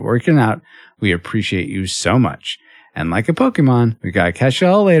now while working out, we appreciate you so much. And like a Pokemon, we gotta catch you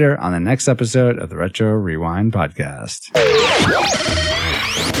all later on the next episode of the Retro Rewind podcast.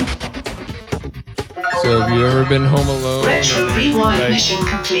 So have you ever been home alone? Retro Rewind Like, mission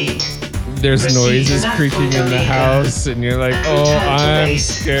complete. there's Proceed noises to that creaking in the Beacon. house, and you're like, And "Oh, return to I'm base."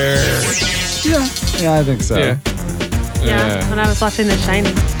 scared." Yeah, I think so. Yeah. Yeah, when I was watching The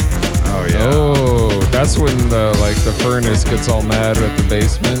Shining. Oh, yeah. Oh, that's when the furnace gets all mad at the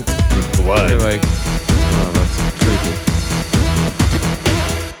basement. With blood. You're like, oh, that's creepy.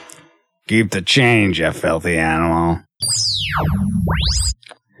 Keep the change, you filthy animal.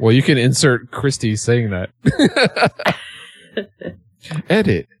 Well, you can insert Christy saying that.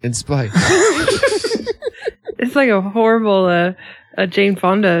 Edit and splice. It's like a horrible a Jane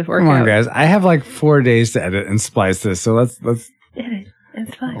Fonda workout. Come on, guys. I have like 4 days to edit and splice this, so let's. Edit and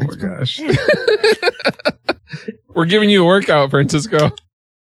Oh splice. my gosh. We're giving you a workout, Francisco.